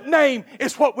 That name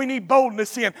is what we need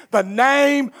boldness in. The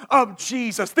name of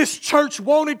Jesus. This church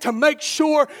wanted to make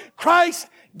sure Christ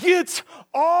gets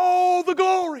all the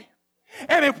glory.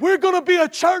 And if we're going to be a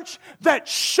church that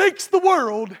shakes the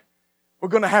world, we're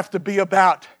going to have to be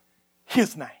about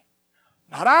His name.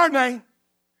 Not our name.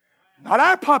 Not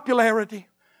our popularity.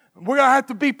 We're going to have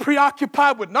to be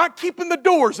preoccupied with not keeping the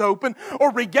doors open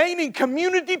or regaining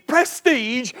community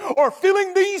prestige or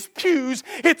filling these pews.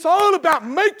 It's all about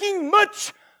making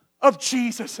much of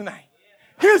Jesus' name.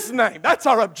 His name. That's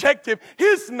our objective.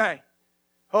 His name.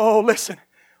 Oh, listen.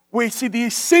 We see the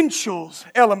essentials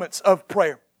elements of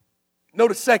prayer.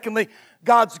 Notice, secondly,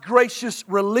 God's gracious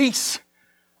release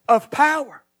of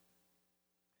power.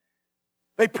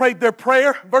 They prayed their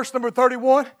prayer, verse number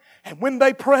 31, and when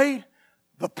they prayed,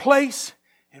 the place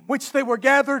in which they were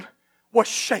gathered was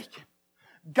shaken.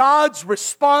 God's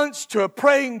response to a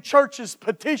praying church's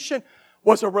petition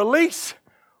was a release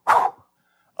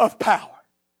of power.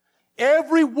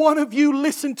 Every one of you,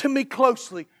 listen to me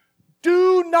closely.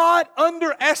 Do not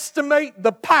underestimate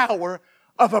the power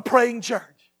of a praying church.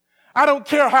 I don't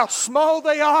care how small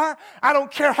they are. I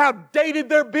don't care how dated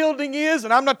their building is.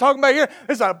 And I'm not talking about here.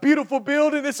 This is a beautiful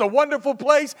building. It's a wonderful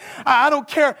place. I don't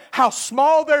care how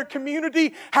small their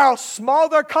community, how small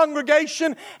their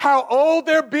congregation, how old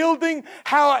their building,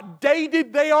 how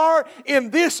dated they are in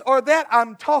this or that.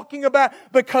 I'm talking about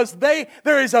because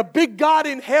there is a big God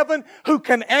in heaven who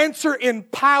can answer in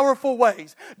powerful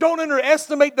ways. Don't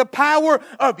underestimate the power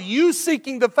of you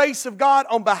seeking the face of God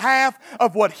on behalf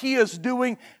of what He is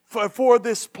doing for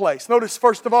this place. Notice,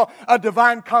 first of all, a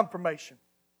divine confirmation.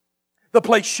 The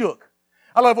place shook.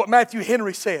 I love what Matthew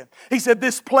Henry said. He said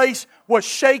this place was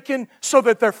shaken so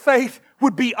that their faith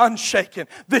would be unshaken.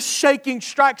 This shaking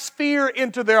strikes fear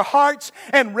into their hearts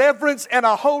and reverence and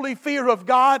a holy fear of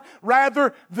God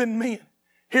rather than men.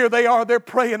 Here they are, they're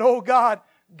praying, oh God,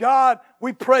 God,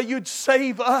 we pray You'd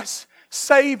save us.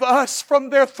 Save us from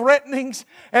their threatenings.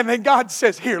 And then God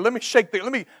says, here, let me shake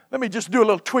let me just do a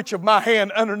little twitch of my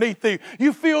hand underneath you.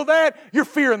 You feel that? You're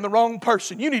fearing the wrong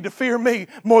person. You need to fear me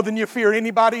more than you fear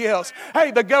anybody else.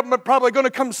 Hey, the government probably going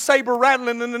to come saber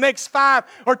rattling in the next 5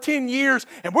 or 10 years,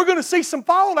 and we're going to see some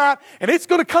fallout, and it's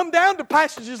going to come down to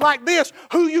passages like this.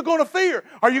 Who are you going to fear?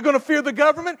 Are you going to fear the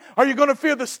government? Are you going to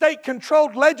fear the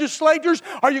state-controlled legislators?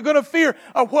 Are you going to fear,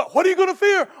 what are you going to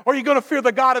fear? Or are you going to fear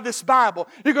the God of this Bible?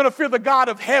 You're going to fear the God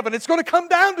of heaven. It's going to come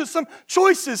down to some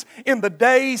choices in the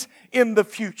days in the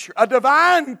future. A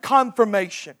divine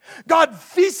confirmation. God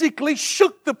physically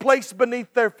shook the place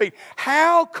beneath their feet.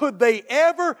 How could they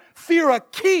ever fear a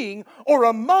king or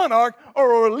a monarch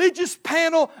or a religious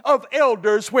panel of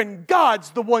elders when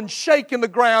God's the one shaking the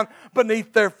ground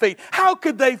beneath their feet? How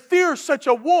could they fear such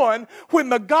a one when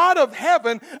the God of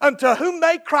heaven unto whom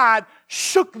they cried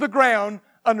shook the ground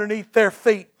underneath their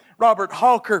feet? Robert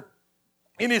Hawker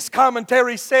in his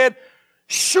commentary said,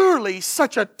 surely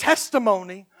such a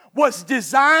testimony was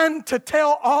designed to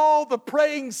tell all the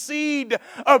praying seed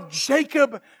of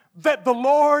Jacob that the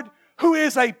Lord who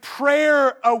is a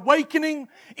prayer awakening,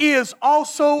 is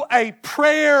also a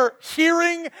prayer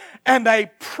hearing and a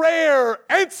prayer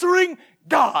answering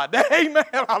God. Amen.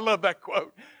 I love that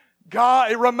quote.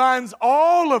 God, it reminds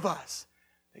all of us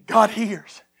that God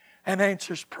hears and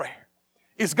answers prayer.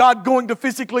 Is God going to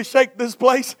physically shake this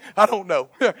place? I don't know.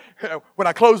 When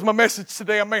I close my message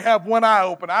today, I may have one eye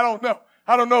open. I don't know.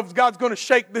 I don't know if God's going to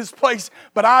shake this place,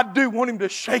 but I do want Him to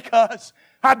shake us.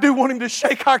 I do want Him to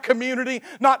shake our community,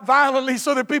 not violently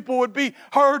so that people would be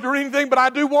hurt or anything, but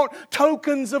I do want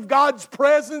tokens of God's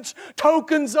presence,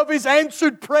 tokens of His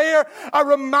answered prayer, a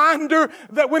reminder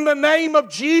that when the name of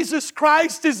Jesus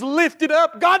Christ is lifted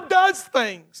up, God does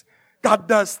things. God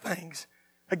does things.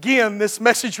 Again, this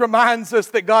message reminds us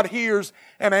that God hears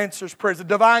and answers prayers, a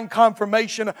divine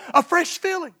confirmation, a fresh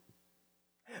filling.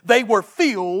 They were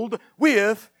filled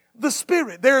with the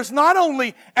Spirit. There is not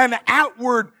only an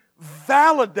outward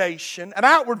validation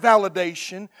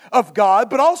of God,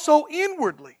 but also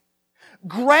inwardly.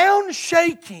 Ground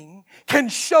shaking can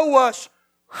show us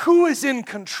who is in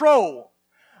control,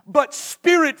 but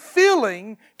Spirit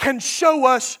filling can show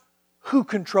us who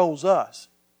controls us.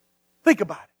 Think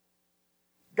about it.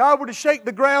 God were to shake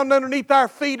the ground underneath our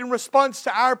feet in response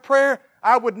to our prayer,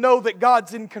 I would know that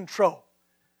God's in control.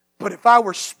 But if I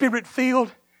were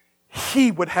Spirit-filled,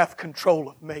 He would have control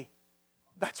of me.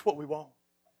 That's what we want.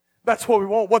 That's what we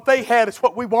want. What they had is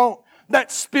what we want.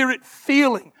 That Spirit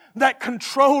feeling, that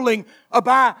controlling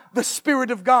by the Spirit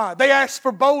of God. They asked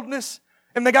for boldness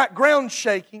and they got ground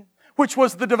shaking, which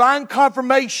was the divine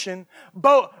confirmation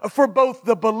for both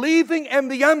the believing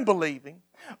and the unbelieving,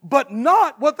 but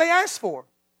not what they asked for.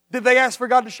 Did they ask for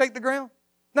God to shake the ground?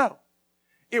 No.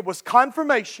 It was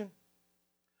confirmation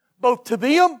both to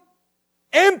them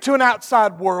and to an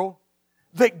outside world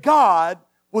that God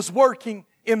was working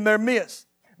in their midst.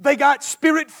 They got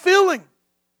Spirit filling,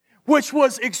 which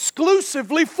was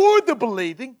exclusively for the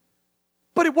believing,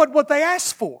 but it wasn't what they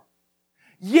asked for.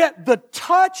 Yet the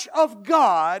touch of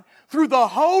God through the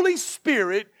Holy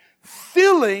Spirit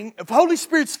Holy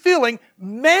Spirit's filling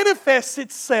manifests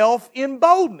itself in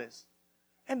boldness.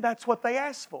 And that's what they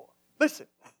asked for. Listen,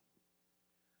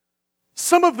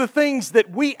 some of the things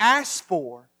that we ask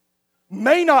for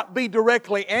may not be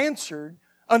directly answered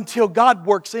until God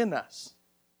works in us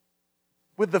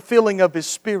with the filling of His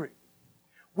Spirit,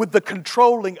 with the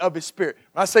controlling of His Spirit.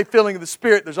 When I say filling of the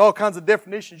Spirit, there's all kinds of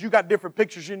definitions. You got different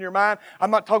pictures in your mind.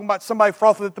 I'm not talking about somebody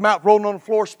frothing at the mouth, rolling on the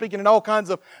floor, speaking in all kinds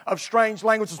of strange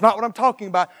languages. It's not what I'm talking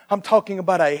about. I'm talking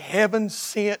about a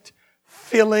heaven-sent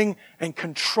filling and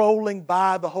controlling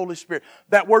by the Holy Spirit.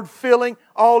 That word filling,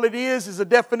 all it is a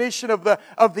definition of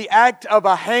the act of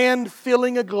a hand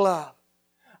filling a glove.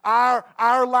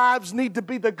 Our lives need to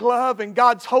be the glove, and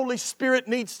God's Holy Spirit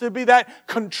needs to be that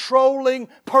controlling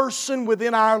person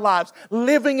within our lives,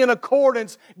 living in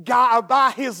accordance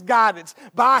by His guidance,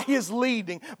 by His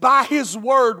leading, by His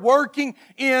Word, working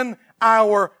in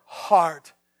our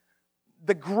heart.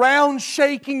 The ground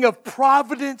shaking of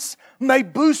providence may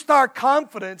boost our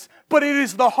confidence, but it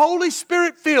is the Holy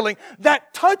Spirit feeling,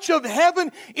 that touch of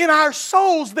heaven in our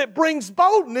souls, that brings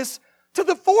boldness to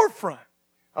the forefront.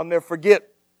 I'll never forget,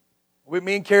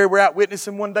 me and Carrie were out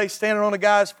witnessing one day, standing on a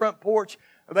guy's front porch.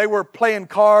 They were playing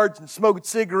cards and smoking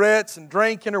cigarettes and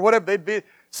drinking or whatever.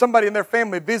 Somebody in their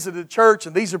family visited the church,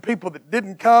 and these are people that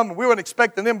didn't come, and we weren't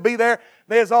expecting them to be there.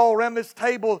 They was all around this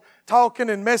table talking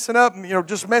and messing up and,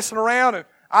 just messing around. And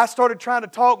I started trying to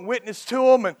talk and witness to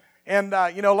them. And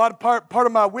a lot of part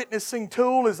of my witnessing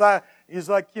tool is like,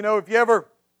 if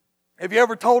you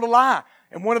ever told a lie.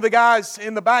 And one of the guys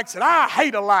in the back said, I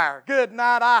hate a liar. Good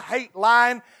night, I hate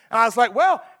lying. And I was like,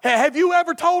 well, have you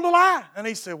ever told a lie? And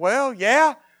he said, well,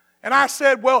 yeah. And I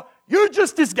said, well, you're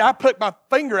just as, I put my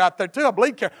finger out there too, I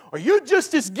believe, Carrie, or you're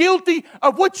just as guilty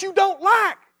of what you don't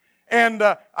like. And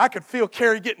I could feel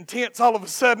Carrie getting tense all of a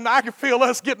sudden. I could feel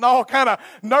us getting all kind of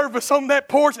nervous on that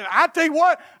porch. And I tell you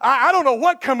what, I don't know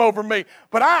what come over me.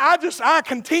 But I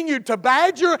continued to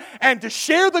badger and to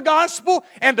share the gospel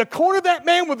and to corner that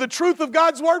man with the truth of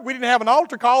God's Word. We didn't have an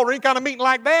altar call or any kind of meeting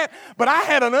like that. But I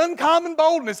had an uncommon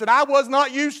boldness that I was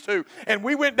not used to. And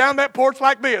we went down that porch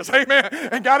like this, amen,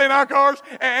 and got in our cars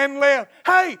and left.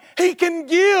 Hey, He can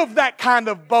give that kind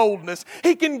of boldness.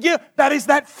 He can give, that is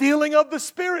that feeling of the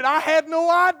Spirit. I had no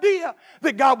idea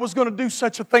that God was going to do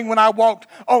such a thing when I walked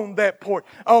on that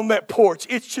porch.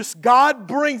 It's just God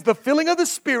brings the filling of the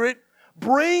Spirit,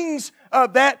 brings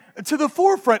that to the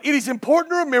forefront. It is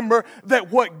important to remember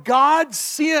that what God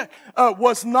sent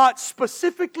was not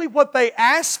specifically what they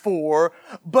asked for,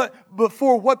 but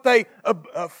what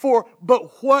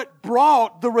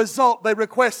brought the result they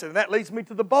requested. And that leads me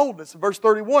to the boldness. In verse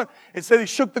 31, it said He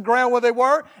shook the ground where they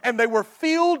were, and they were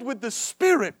filled with the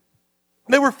Spirit.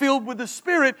 They were filled with the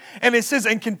Spirit, and it says,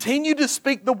 and continue to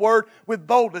speak the word with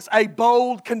boldness, a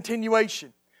bold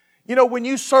continuation. You know, when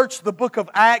you search the book of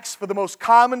Acts for the most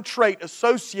common trait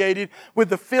associated with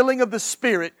the filling of the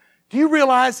Spirit, do you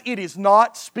realize it is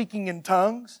not speaking in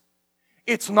tongues?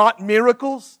 It's not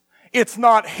miracles. It's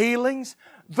not healings.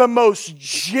 The most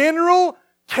general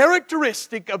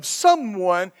characteristic of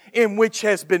someone in which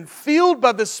has been filled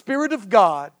by the Spirit of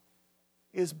God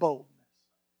is boldness.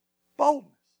 Boldness.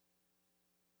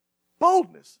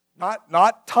 Boldness.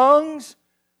 Not tongues.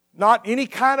 Not any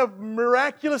kind of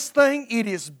miraculous thing. It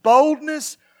is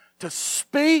boldness to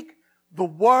speak the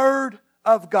Word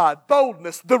of God.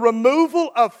 Boldness, the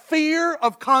removal of fear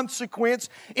of consequence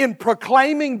in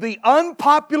proclaiming the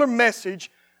unpopular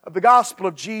message of the gospel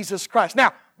of Jesus Christ.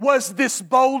 Now, was this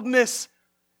boldness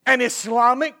an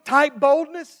Islamic type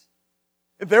boldness?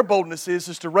 If their boldness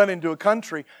is to run into a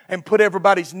country and put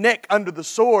everybody's neck under the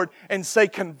sword and say,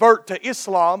 convert to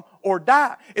Islam or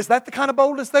die. Is that the kind of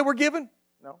boldness they were given?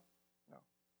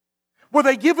 Were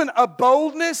they given a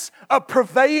boldness of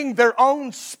purveying their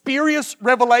own spurious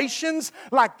revelations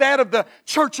like that of the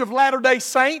Church of Latter-day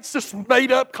Saints, just made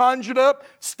up, conjured up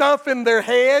stuff in their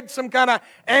head, some kind of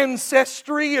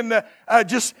ancestry, and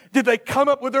did they come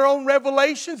up with their own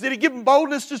revelations? Did He give them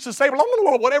boldness just to say blah,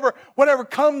 blah, blah, whatever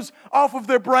comes off of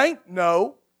their brain?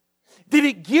 No. Did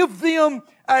it give them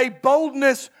a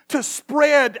boldness to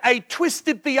spread a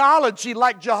twisted theology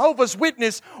like Jehovah's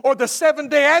Witness or the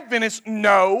Seventh-day Adventists?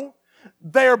 No.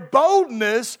 Their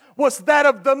boldness was that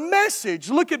of the message.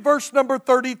 Look at verse number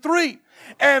 33.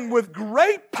 And with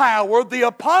great power, the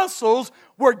apostles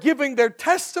were giving their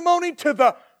testimony to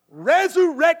the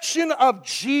resurrection of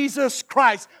Jesus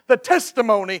Christ. The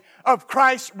testimony of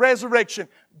Christ's resurrection.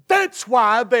 That's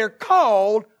why they're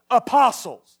called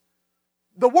apostles.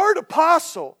 The word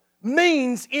apostle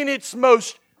means in its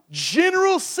most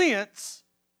general sense,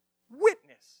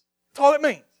 witness. That's all it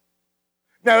means.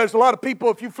 Now, there's a lot of people,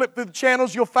 if you flip through the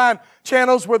channels, you'll find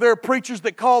channels where there are preachers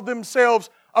that call themselves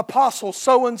apostle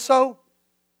so-and-so,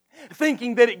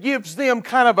 thinking that it gives them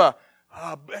kind of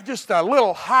just a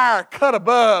little higher cut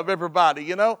above everybody,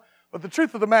 you know. But the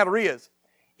truth of the matter is,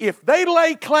 if they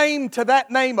lay claim to that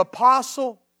name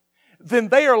apostle, then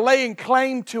they are laying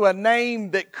claim to a name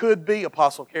that could be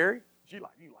Apostle Carey. You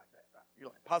like that, right? You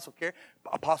like Apostle Carey,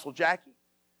 Apostle Jackie,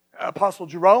 Apostle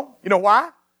Jerome. You know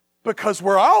why? Because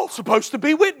we're all supposed to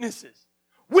be witnesses.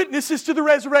 Witnesses to the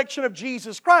resurrection of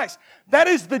Jesus Christ. That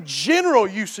is the general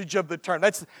usage of the term.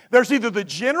 There's either the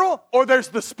general or there's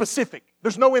the specific.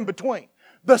 There's no in between.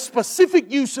 The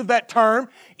specific use of that term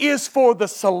is for the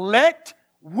select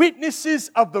witnesses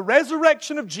of the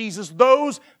resurrection of Jesus,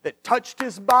 those that touched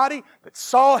His body, that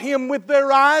saw Him with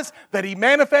their eyes, that He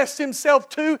manifests Himself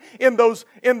to in those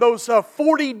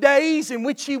 40 days in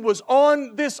which He was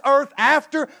on this earth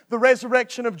after the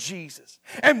resurrection of Jesus.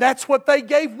 And that's what they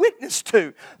gave witness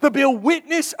to. To be a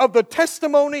witness of the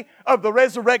testimony of the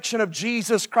resurrection of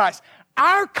Jesus Christ.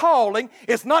 Our calling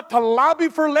is not to lobby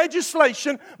for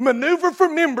legislation, maneuver for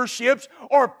memberships,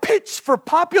 or pitch for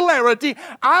popularity.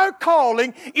 Our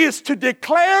calling is to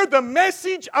declare the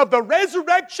message of the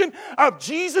resurrection of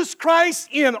Jesus Christ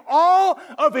in all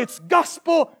of its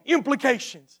gospel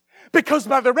implications. Because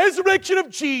by the resurrection of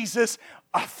Jesus,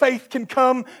 a faith can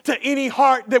come to any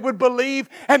heart that would believe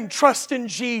and trust in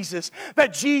Jesus.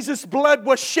 That Jesus' blood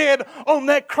was shed on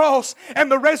that cross,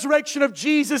 and the resurrection of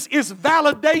Jesus is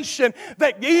validation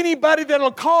that anybody that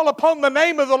will call upon the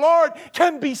name of the Lord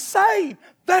can be saved.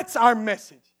 That's our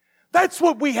message. That's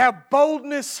what we have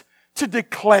boldness to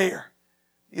declare.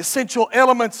 The essential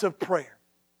elements of prayer.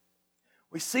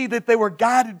 We see that they were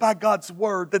guided by God's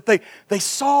Word, that they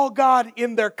saw God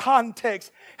in their context,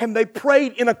 and they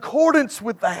prayed in accordance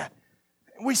with that.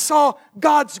 We saw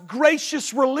God's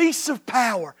gracious release of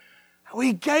power.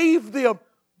 He gave them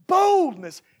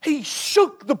boldness. He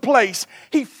shook the place.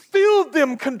 He filled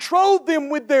them, controlled them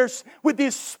with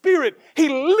His Spirit. He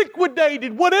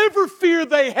liquidated whatever fear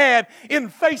they had in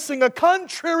facing a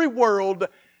contrary world,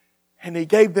 and He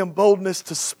gave them boldness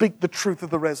to speak the truth of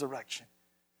the resurrection.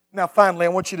 Now, finally, I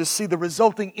want you to see the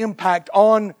resulting impact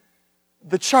on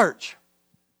the church.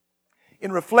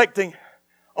 In reflecting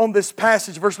on this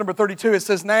passage, verse number 32, it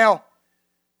says, now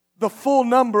the full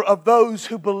number of those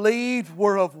who believed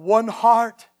were of one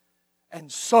heart and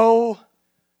soul.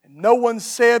 And no one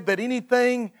said that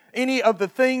anything any of the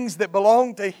things that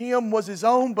belonged to him was his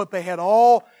own, but they had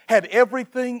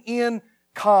everything in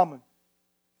common.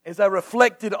 As I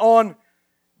reflected on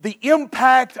the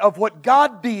impact of what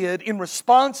God did in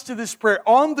response to this prayer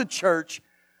on the church,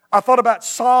 I thought about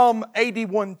Psalm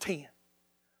 81:10.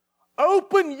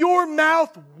 Open your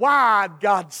mouth wide,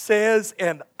 God says,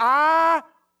 and I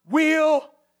will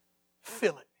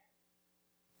fill it.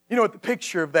 You know what the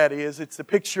picture of that is? It's the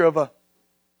picture of a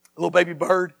little baby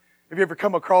bird. Have you ever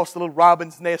come across a little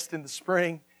robin's nest in the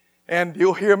spring? And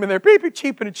you'll hear them in there beep,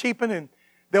 cheeping and cheeping, and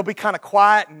they'll be kind of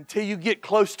quiet until you get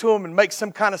close to them and make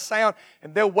some kind of sound,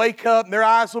 and they'll wake up and their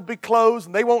eyes will be closed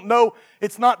and they won't know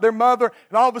it's not their mother,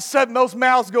 and all of a sudden those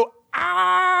mouths go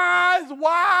as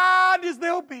wide as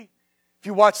they'll be. If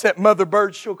you watch that mother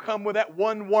bird, she'll come with that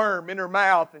one worm in her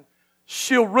mouth and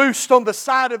she'll roost on the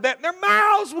side of that, and their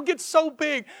mouths will get so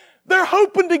big. They're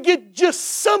hoping to get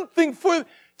just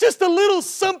a little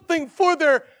something for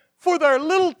their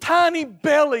little tiny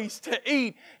bellies to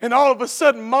eat. And all of a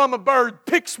sudden, Mama Bird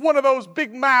picks one of those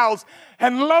big mouths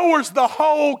and lowers the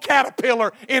whole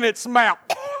caterpillar in its mouth.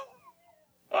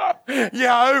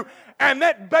 Yeah, and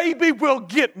that baby will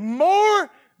get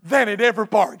more than it ever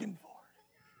bargained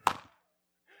for.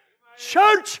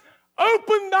 Church,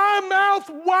 open thy mouth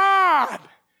wide,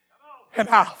 and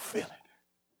I'll fill it.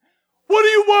 What do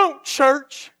you want,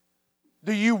 church?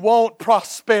 Do you want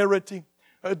prosperity?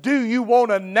 Do you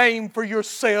want a name for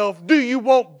yourself? Do you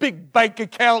want big bank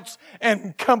accounts?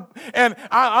 And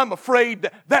I'm afraid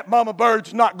that Mama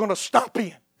Bird's not going to stop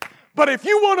in. But if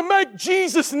you want to make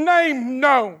Jesus' name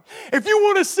known, if you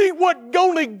want to see what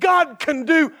only God can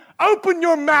do, open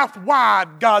your mouth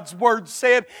wide, God's Word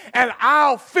said, and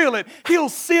I'll fill it. He'll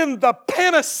send the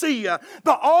panacea,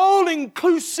 the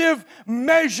all-inclusive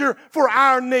measure for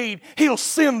our need. He'll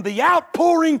send the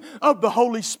outpouring of the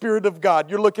Holy Spirit of God.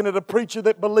 You're looking at a preacher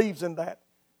that believes in that.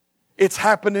 It's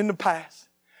happened in the past.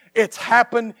 It's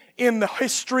happened in the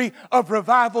history of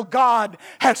revival. God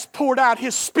has poured out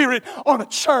His Spirit on a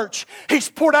church. He's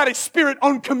poured out His Spirit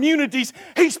on communities.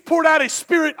 He's poured out His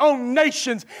Spirit on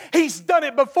nations. He's done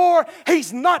it before.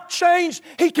 He's not changed.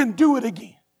 He can do it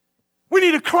again. We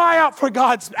need to cry out for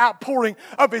God's outpouring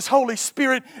of His Holy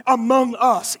Spirit among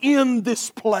us in this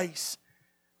place.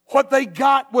 What they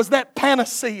got was that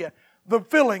panacea, the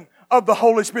filling of the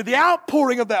Holy Spirit, the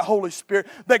outpouring of that Holy Spirit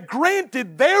that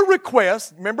granted their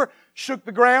request. Remember, shook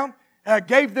the ground,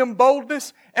 gave them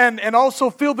boldness, and also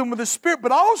filled them with the Spirit,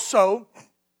 but also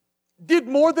did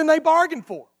more than they bargained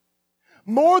for,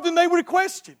 more than they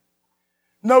requested.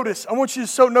 Notice, I want you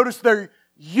to notice their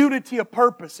unity of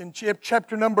purpose in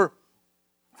chapter number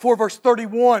 4, verse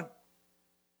 31.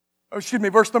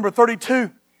 Verse number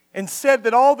 32. And said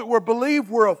that all that were believed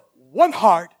were of one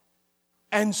heart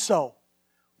and soul.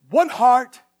 One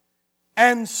heart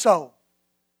and soul.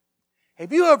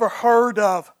 Have you ever heard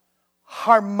of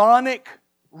harmonic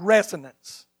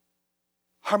resonance?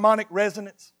 Harmonic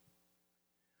resonance?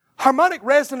 Harmonic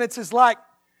resonance is like,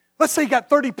 let's say you got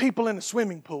 30 people in a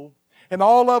swimming pool, and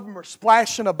all of them are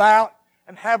splashing about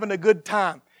and having a good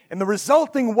time. And the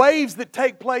resulting waves that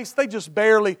take place, they just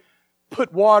barely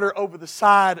put water over the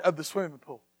side of the swimming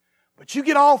pool. But you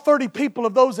get all 30 people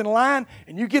of those in line,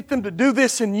 and you get them to do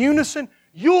this in unison,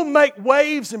 you'll make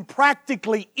waves and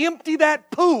practically empty that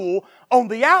pool on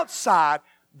the outside.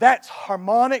 That's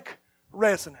harmonic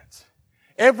resonance.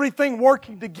 Everything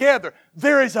working together.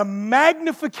 There is a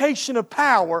magnification of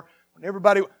power when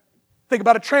everybody, think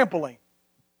about a trampoline.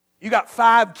 You got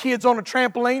 5 kids on a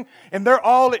trampoline, and they're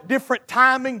all at different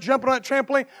timing jumping on that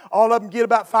trampoline. All of them get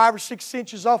about 5 or 6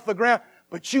 inches off the ground.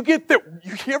 But you get that,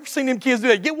 you ever seen them kids do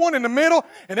that? Get one in the middle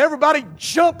and everybody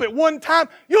jump at one time.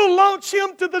 You'll launch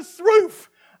him to the roof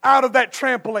out of that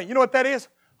trampoline. You know what that is?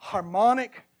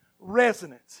 Harmonic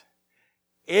resonance.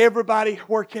 Everybody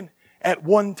working at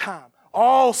one time.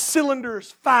 All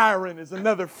cylinders firing is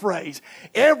another phrase.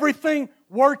 Everything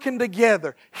working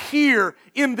together here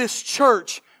in this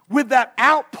church with that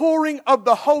outpouring of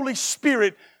the Holy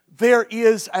Spirit, there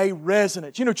is a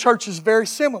resonance. You know, church is very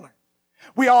similar.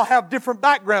 We all have different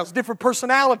backgrounds, different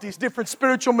personalities, different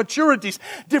spiritual maturities,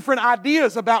 different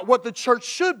ideas about what the church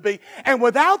should be. And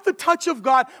without the touch of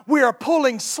God, we are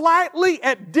pulling slightly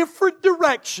at different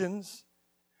directions,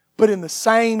 but in the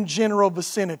same general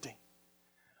vicinity.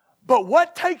 But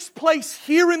what takes place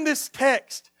here in this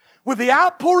text with the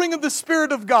outpouring of the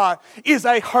Spirit of God is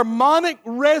a harmonic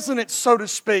resonance, so to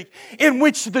speak, in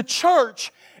which the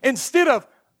church, instead of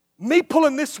me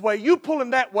pulling this way, you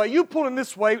pulling that way, you pulling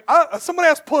this way, somebody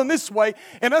else pulling this way,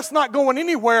 and us not going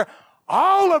anywhere,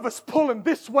 all of us pulling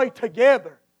this way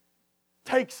together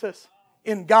takes us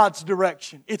in God's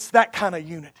direction. It's that kind of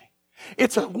unity.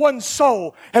 It's a one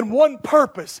soul and one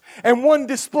purpose and one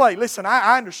display. Listen,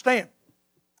 I understand.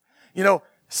 You know,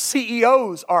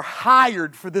 CEOs are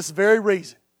hired for this very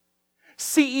reason.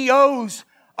 CEOs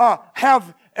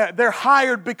they're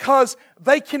hired because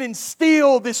they can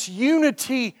instill this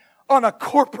unity on a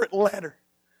corporate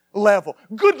level.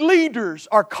 Good leaders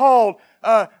are called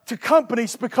to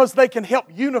companies because they can help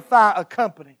unify a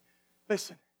company.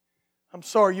 Listen, I'm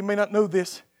sorry, you may not know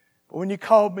this, but when you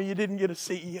called me, you didn't get a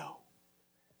CEO.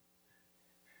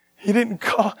 You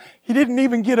didn't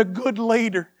even get a good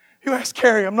leader. You ask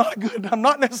Carrie, I'm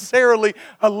not necessarily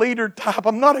a leader type.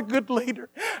 I'm not a good leader.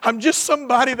 I'm just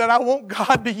somebody that I want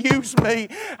God to use me.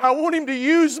 I want Him to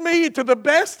use me to the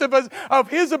best of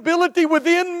His ability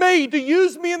within me, to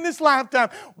use me in this lifetime.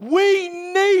 We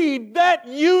need that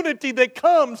unity that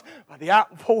comes by the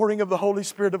outpouring of the Holy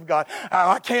Spirit of God.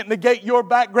 I can't negate your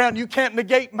background. You can't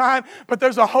negate mine. But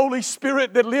there's a Holy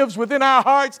Spirit that lives within our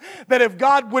hearts that if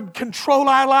God would control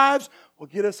our lives, will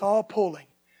get us all pulling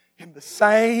in the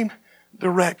same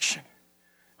direction.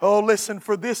 Oh, listen,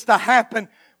 for this to happen,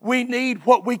 we need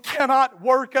what we cannot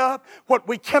work up, what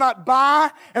we cannot buy,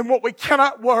 and what we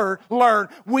cannot learn.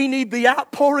 We need the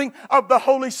outpouring of the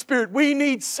Holy Spirit. We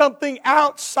need something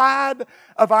outside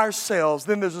of ourselves.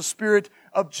 Then there's a spirit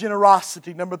of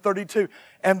generosity, number 32.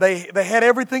 And they had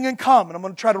everything in common. I'm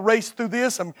going to try to race through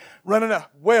this. I'm running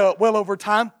well over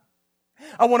time.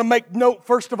 I want to make note,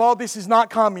 first of all, this is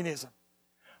not communism.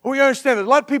 We understand that a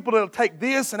lot of people that will take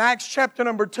this in Acts chapter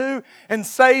number 2 and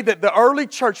say that the early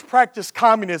church practiced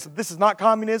communism. This is not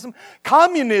communism.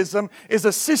 Communism is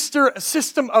a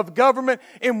system of government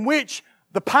in which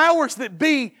the powers that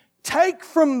be take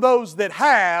from those that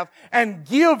have and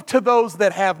give to those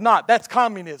that have not. That's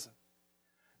communism.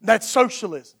 That's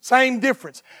socialism. Same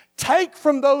difference. Take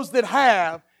from those that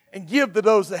have and give to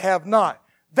those that have not.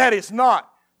 That is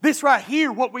not. This right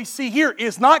here, what we see here,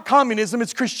 is not communism,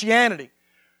 it's Christianity.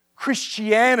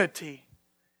 Christianity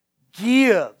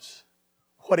gives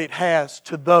what it has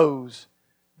to those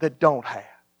that don't have.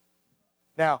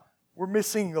 Now, we're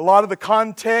missing a lot of the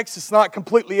context. It's not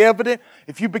completely evident.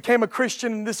 If you became a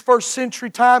Christian in this first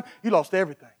century time, you lost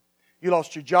everything. You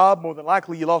lost your job, more than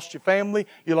likely you lost your family,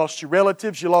 you lost your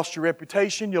relatives, you lost your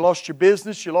reputation, you lost your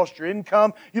business, you lost your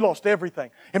income, you lost everything.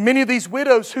 And many of these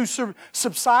widows who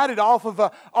subsided off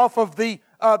of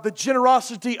the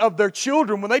generosity of their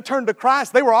children, when they turned to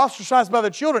Christ, they were ostracized by their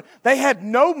children. They had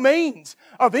no means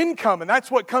of income. And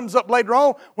that's what comes up later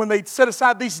on when they set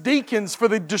aside these deacons for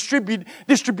the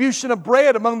distribution of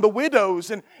bread among the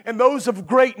widows and those of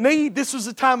great need. This was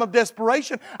a time of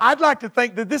desperation. I'd like to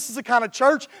think that this is the kind of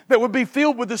church that would be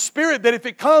filled with the Spirit, that if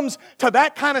it comes to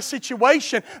that kind of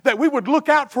situation, that we would look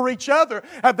out for each other,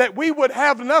 that we would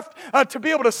have enough to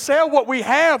be able to sell what we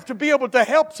have, to be able to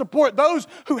help support those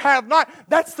who have not.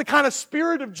 That's the kind of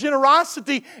spirit of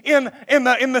generosity in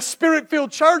the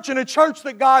Spirit-filled church, and a church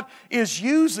that God is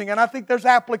using. And I think there's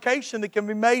application that can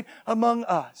be made among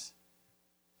us.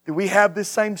 Do we have this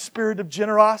same spirit of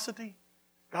generosity?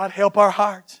 God, help our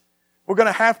hearts. We're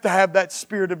going to have that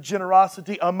spirit of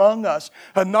generosity among us.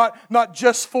 And not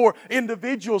just for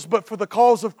individuals, but for the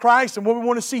cause of Christ and what we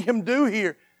want to see Him do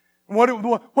here.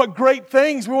 What great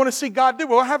things we want to see God do.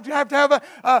 We'll have to have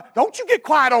don't you get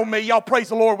quiet on me. Y'all praise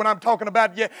the Lord when I'm talking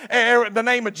about the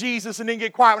name of Jesus, and then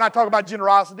get quiet when I talk about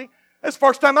generosity. That's the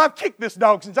first time I've kicked this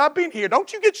dog since I've been here.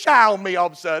 Don't you get shy on me all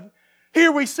of a sudden.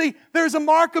 Here we see there's a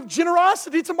mark of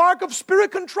generosity. It's a mark of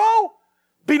Spirit control.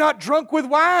 Be not drunk with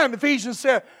wine, Ephesians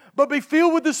said, but be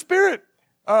filled with the Spirit.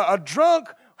 A drunk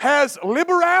has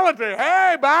liberality.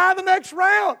 Hey, buy the next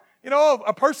round. You know,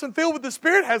 a person filled with the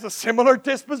Spirit has a similar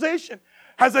disposition,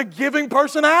 has a giving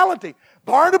personality.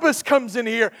 Barnabas comes in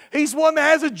here. He's one that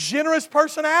has a generous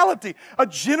personality, a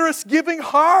generous giving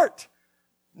heart.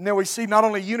 And then we see not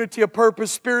only unity of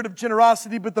purpose, spirit of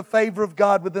generosity, but the favor of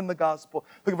God within the gospel.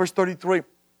 Look at verse 33.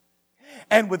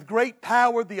 And with great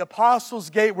power the apostles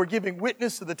were giving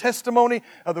witness to the testimony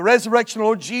of the resurrection of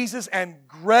Lord Jesus, and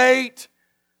great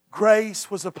grace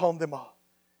was upon them all.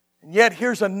 And yet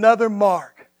here's another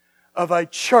mark of a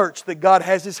church that God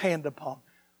has His hand upon.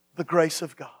 The grace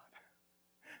of God.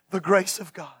 The grace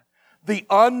of God. The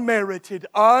unmerited,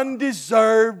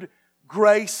 undeserved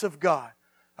grace of God.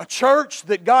 A church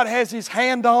that God has His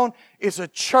hand on is a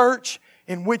church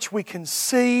in which we can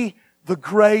see the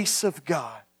grace of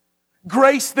God.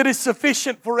 Grace that is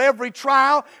sufficient for every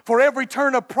trial, for every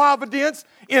turn of providence,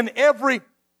 in every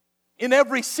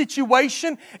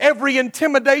situation, every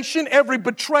intimidation, every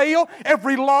betrayal,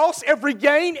 every loss, every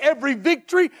gain, every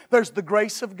victory. There's the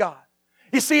grace of God.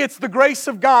 You see, it's the grace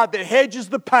of God that hedges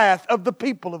the path of the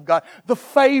people of God, the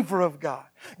favor of God.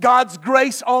 God's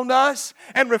grace on us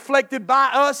and reflected by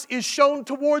us is shown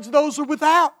towards those who are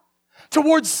without,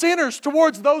 towards sinners,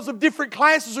 towards those of different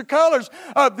classes or colors,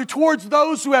 towards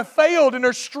those who have failed and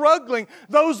are struggling,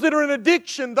 those that are in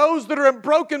addiction, those that are in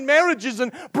broken marriages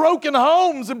and broken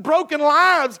homes and broken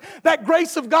lives. That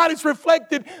grace of God is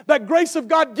reflected, that grace of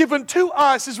God given to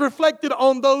us is reflected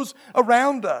on those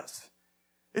around us.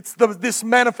 It's this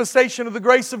manifestation of the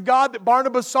grace of God that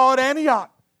Barnabas saw at Antioch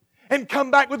and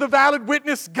come back with a valid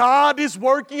witness. God is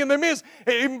working in their midst.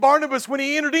 Even Barnabas, when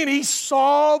he entered in, he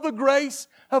saw the grace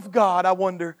of God. I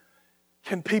wonder,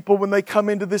 can people, when they come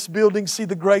into this building, see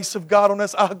the grace of God on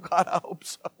us? Oh, God, I hope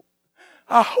so.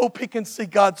 I hope He can see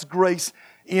God's grace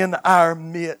in our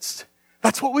midst.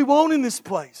 That's what we want in this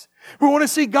place. We want to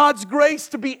see God's grace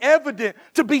to be evident,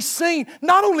 to be seen,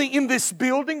 not only in this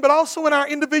building, but also in our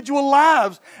individual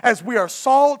lives as we are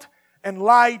salt and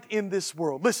light in this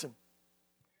world. Listen,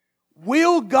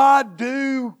 will God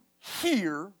do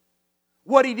here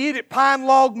what He did at Pine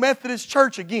Log Methodist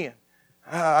Church again?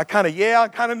 I kind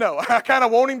of know. I kind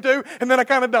of want Him to, and then I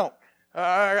kind of don't.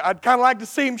 I'd kind of like to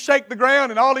see Him shake the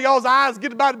ground and all of y'all's eyes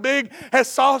get about as big as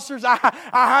saucers.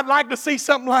 I'd like to see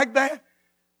something like that.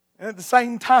 And at the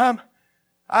same time,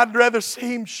 I'd rather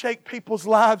see Him shake people's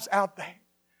lives out there.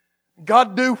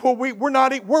 God do where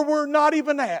we're not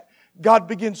even at. God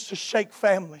begins to shake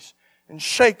families and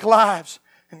shake lives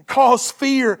and cause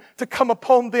fear to come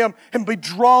upon them and be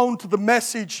drawn to the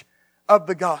message of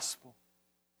the gospel.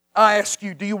 I ask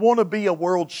you, do you want to be a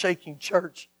world-shaking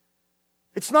church?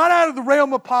 It's not out of the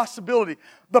realm of possibility.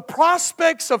 The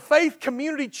prospects of Faith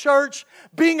Community Church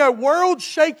being a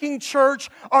world-shaking church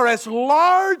are as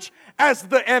large as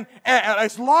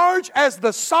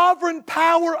the sovereign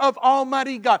power of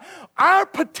Almighty God. Our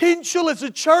potential as a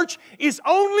church is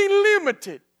only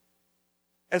limited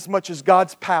as much as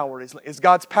God's power is. Is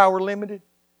God's power limited?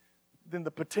 Then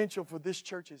the potential for this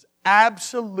church is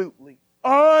absolutely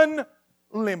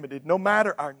unlimited, no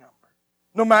matter our number,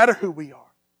 no matter who we are.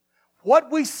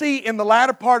 What we see in the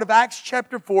latter part of Acts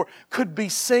chapter 4 could be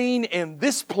seen in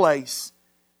this place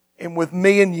and with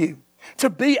me and you. To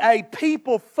be a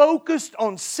people focused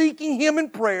on seeking Him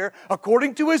in prayer,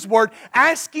 according to His Word,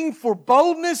 asking for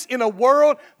boldness in a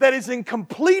world that is in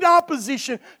complete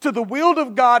opposition to the will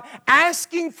of God,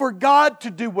 asking for God to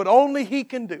do what only He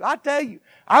can do. I tell you,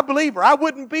 I believe her. I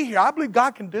wouldn't be here. I believe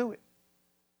God can do it.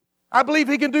 I believe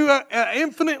He can do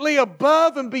infinitely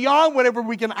above and beyond whatever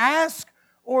we can ask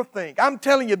or think. I'm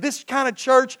telling you, this kind of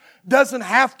church doesn't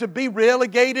have to be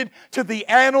relegated to the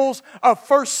annals of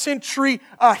first century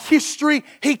history.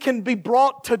 He can be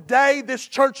brought today. This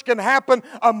church can happen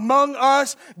among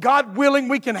us. God willing,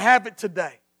 we can have it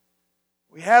today.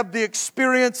 We have the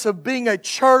experience of being a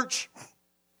church.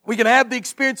 We can have the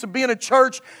experience of being a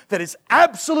church that is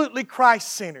absolutely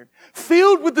Christ-centered,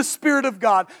 filled with the Spirit of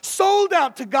God, sold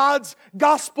out to God's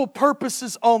gospel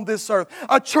purposes on this earth.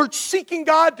 A church seeking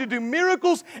God to do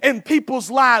miracles in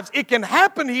people's lives. It can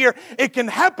happen here. It can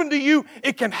happen to you.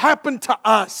 It can happen to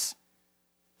us.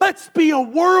 Let's be a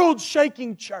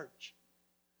world-shaking church.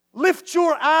 Lift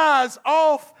your eyes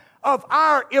off of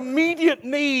our immediate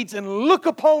needs and look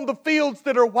upon the fields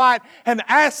that are white and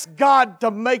ask God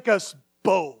to make us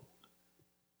bold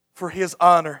for His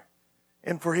honor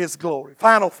and for His glory.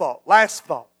 Final thought, last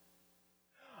thought.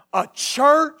 A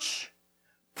church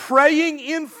praying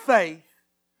in faith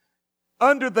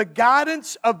under the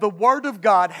guidance of the Word of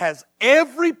God has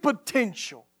every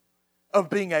potential of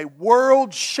being a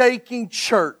world-shaking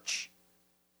church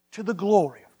to the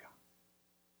glory of God.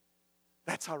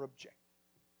 That's our objective.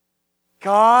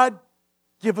 God,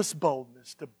 give us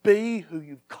boldness to be who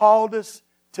You've called us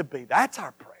to be. That's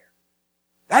our prayer.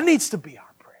 That needs to be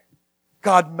our prayer.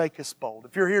 God, make us bold.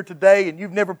 If you're here today and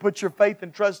you've never put your faith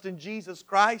and trust in Jesus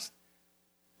Christ,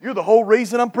 you're the whole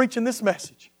reason I'm preaching this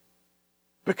message.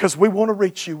 Because we want to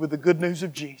reach you with the good news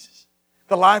of Jesus.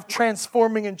 The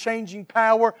life-transforming and changing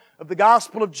power of the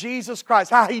gospel of Jesus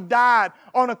Christ. How He died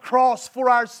on a cross for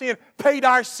our sin, paid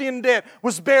our sin debt,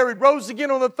 was buried, rose again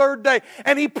on the third day.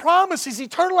 And He promises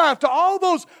eternal life to all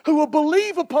those who will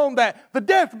believe upon that, the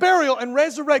death, burial, and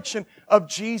resurrection of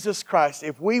Jesus Christ.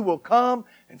 If we will come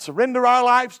and surrender our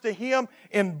lives to Him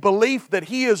in belief that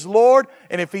He is Lord,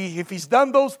 and if He's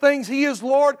done those things, He is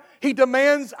Lord, He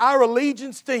demands our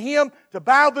allegiance to Him, to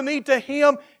bow the knee to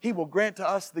Him, He will grant to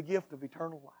us the gift of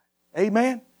eternal life.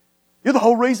 Amen? You're the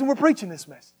whole reason we're preaching this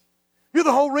message. You're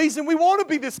the whole reason we want to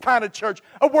be this kind of church,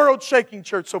 a world-shaking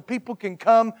church, so people can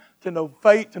come to know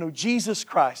faith, to know Jesus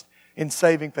Christ in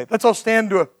saving faith. Let's all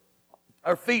stand to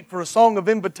our feet for a song of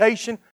invitation.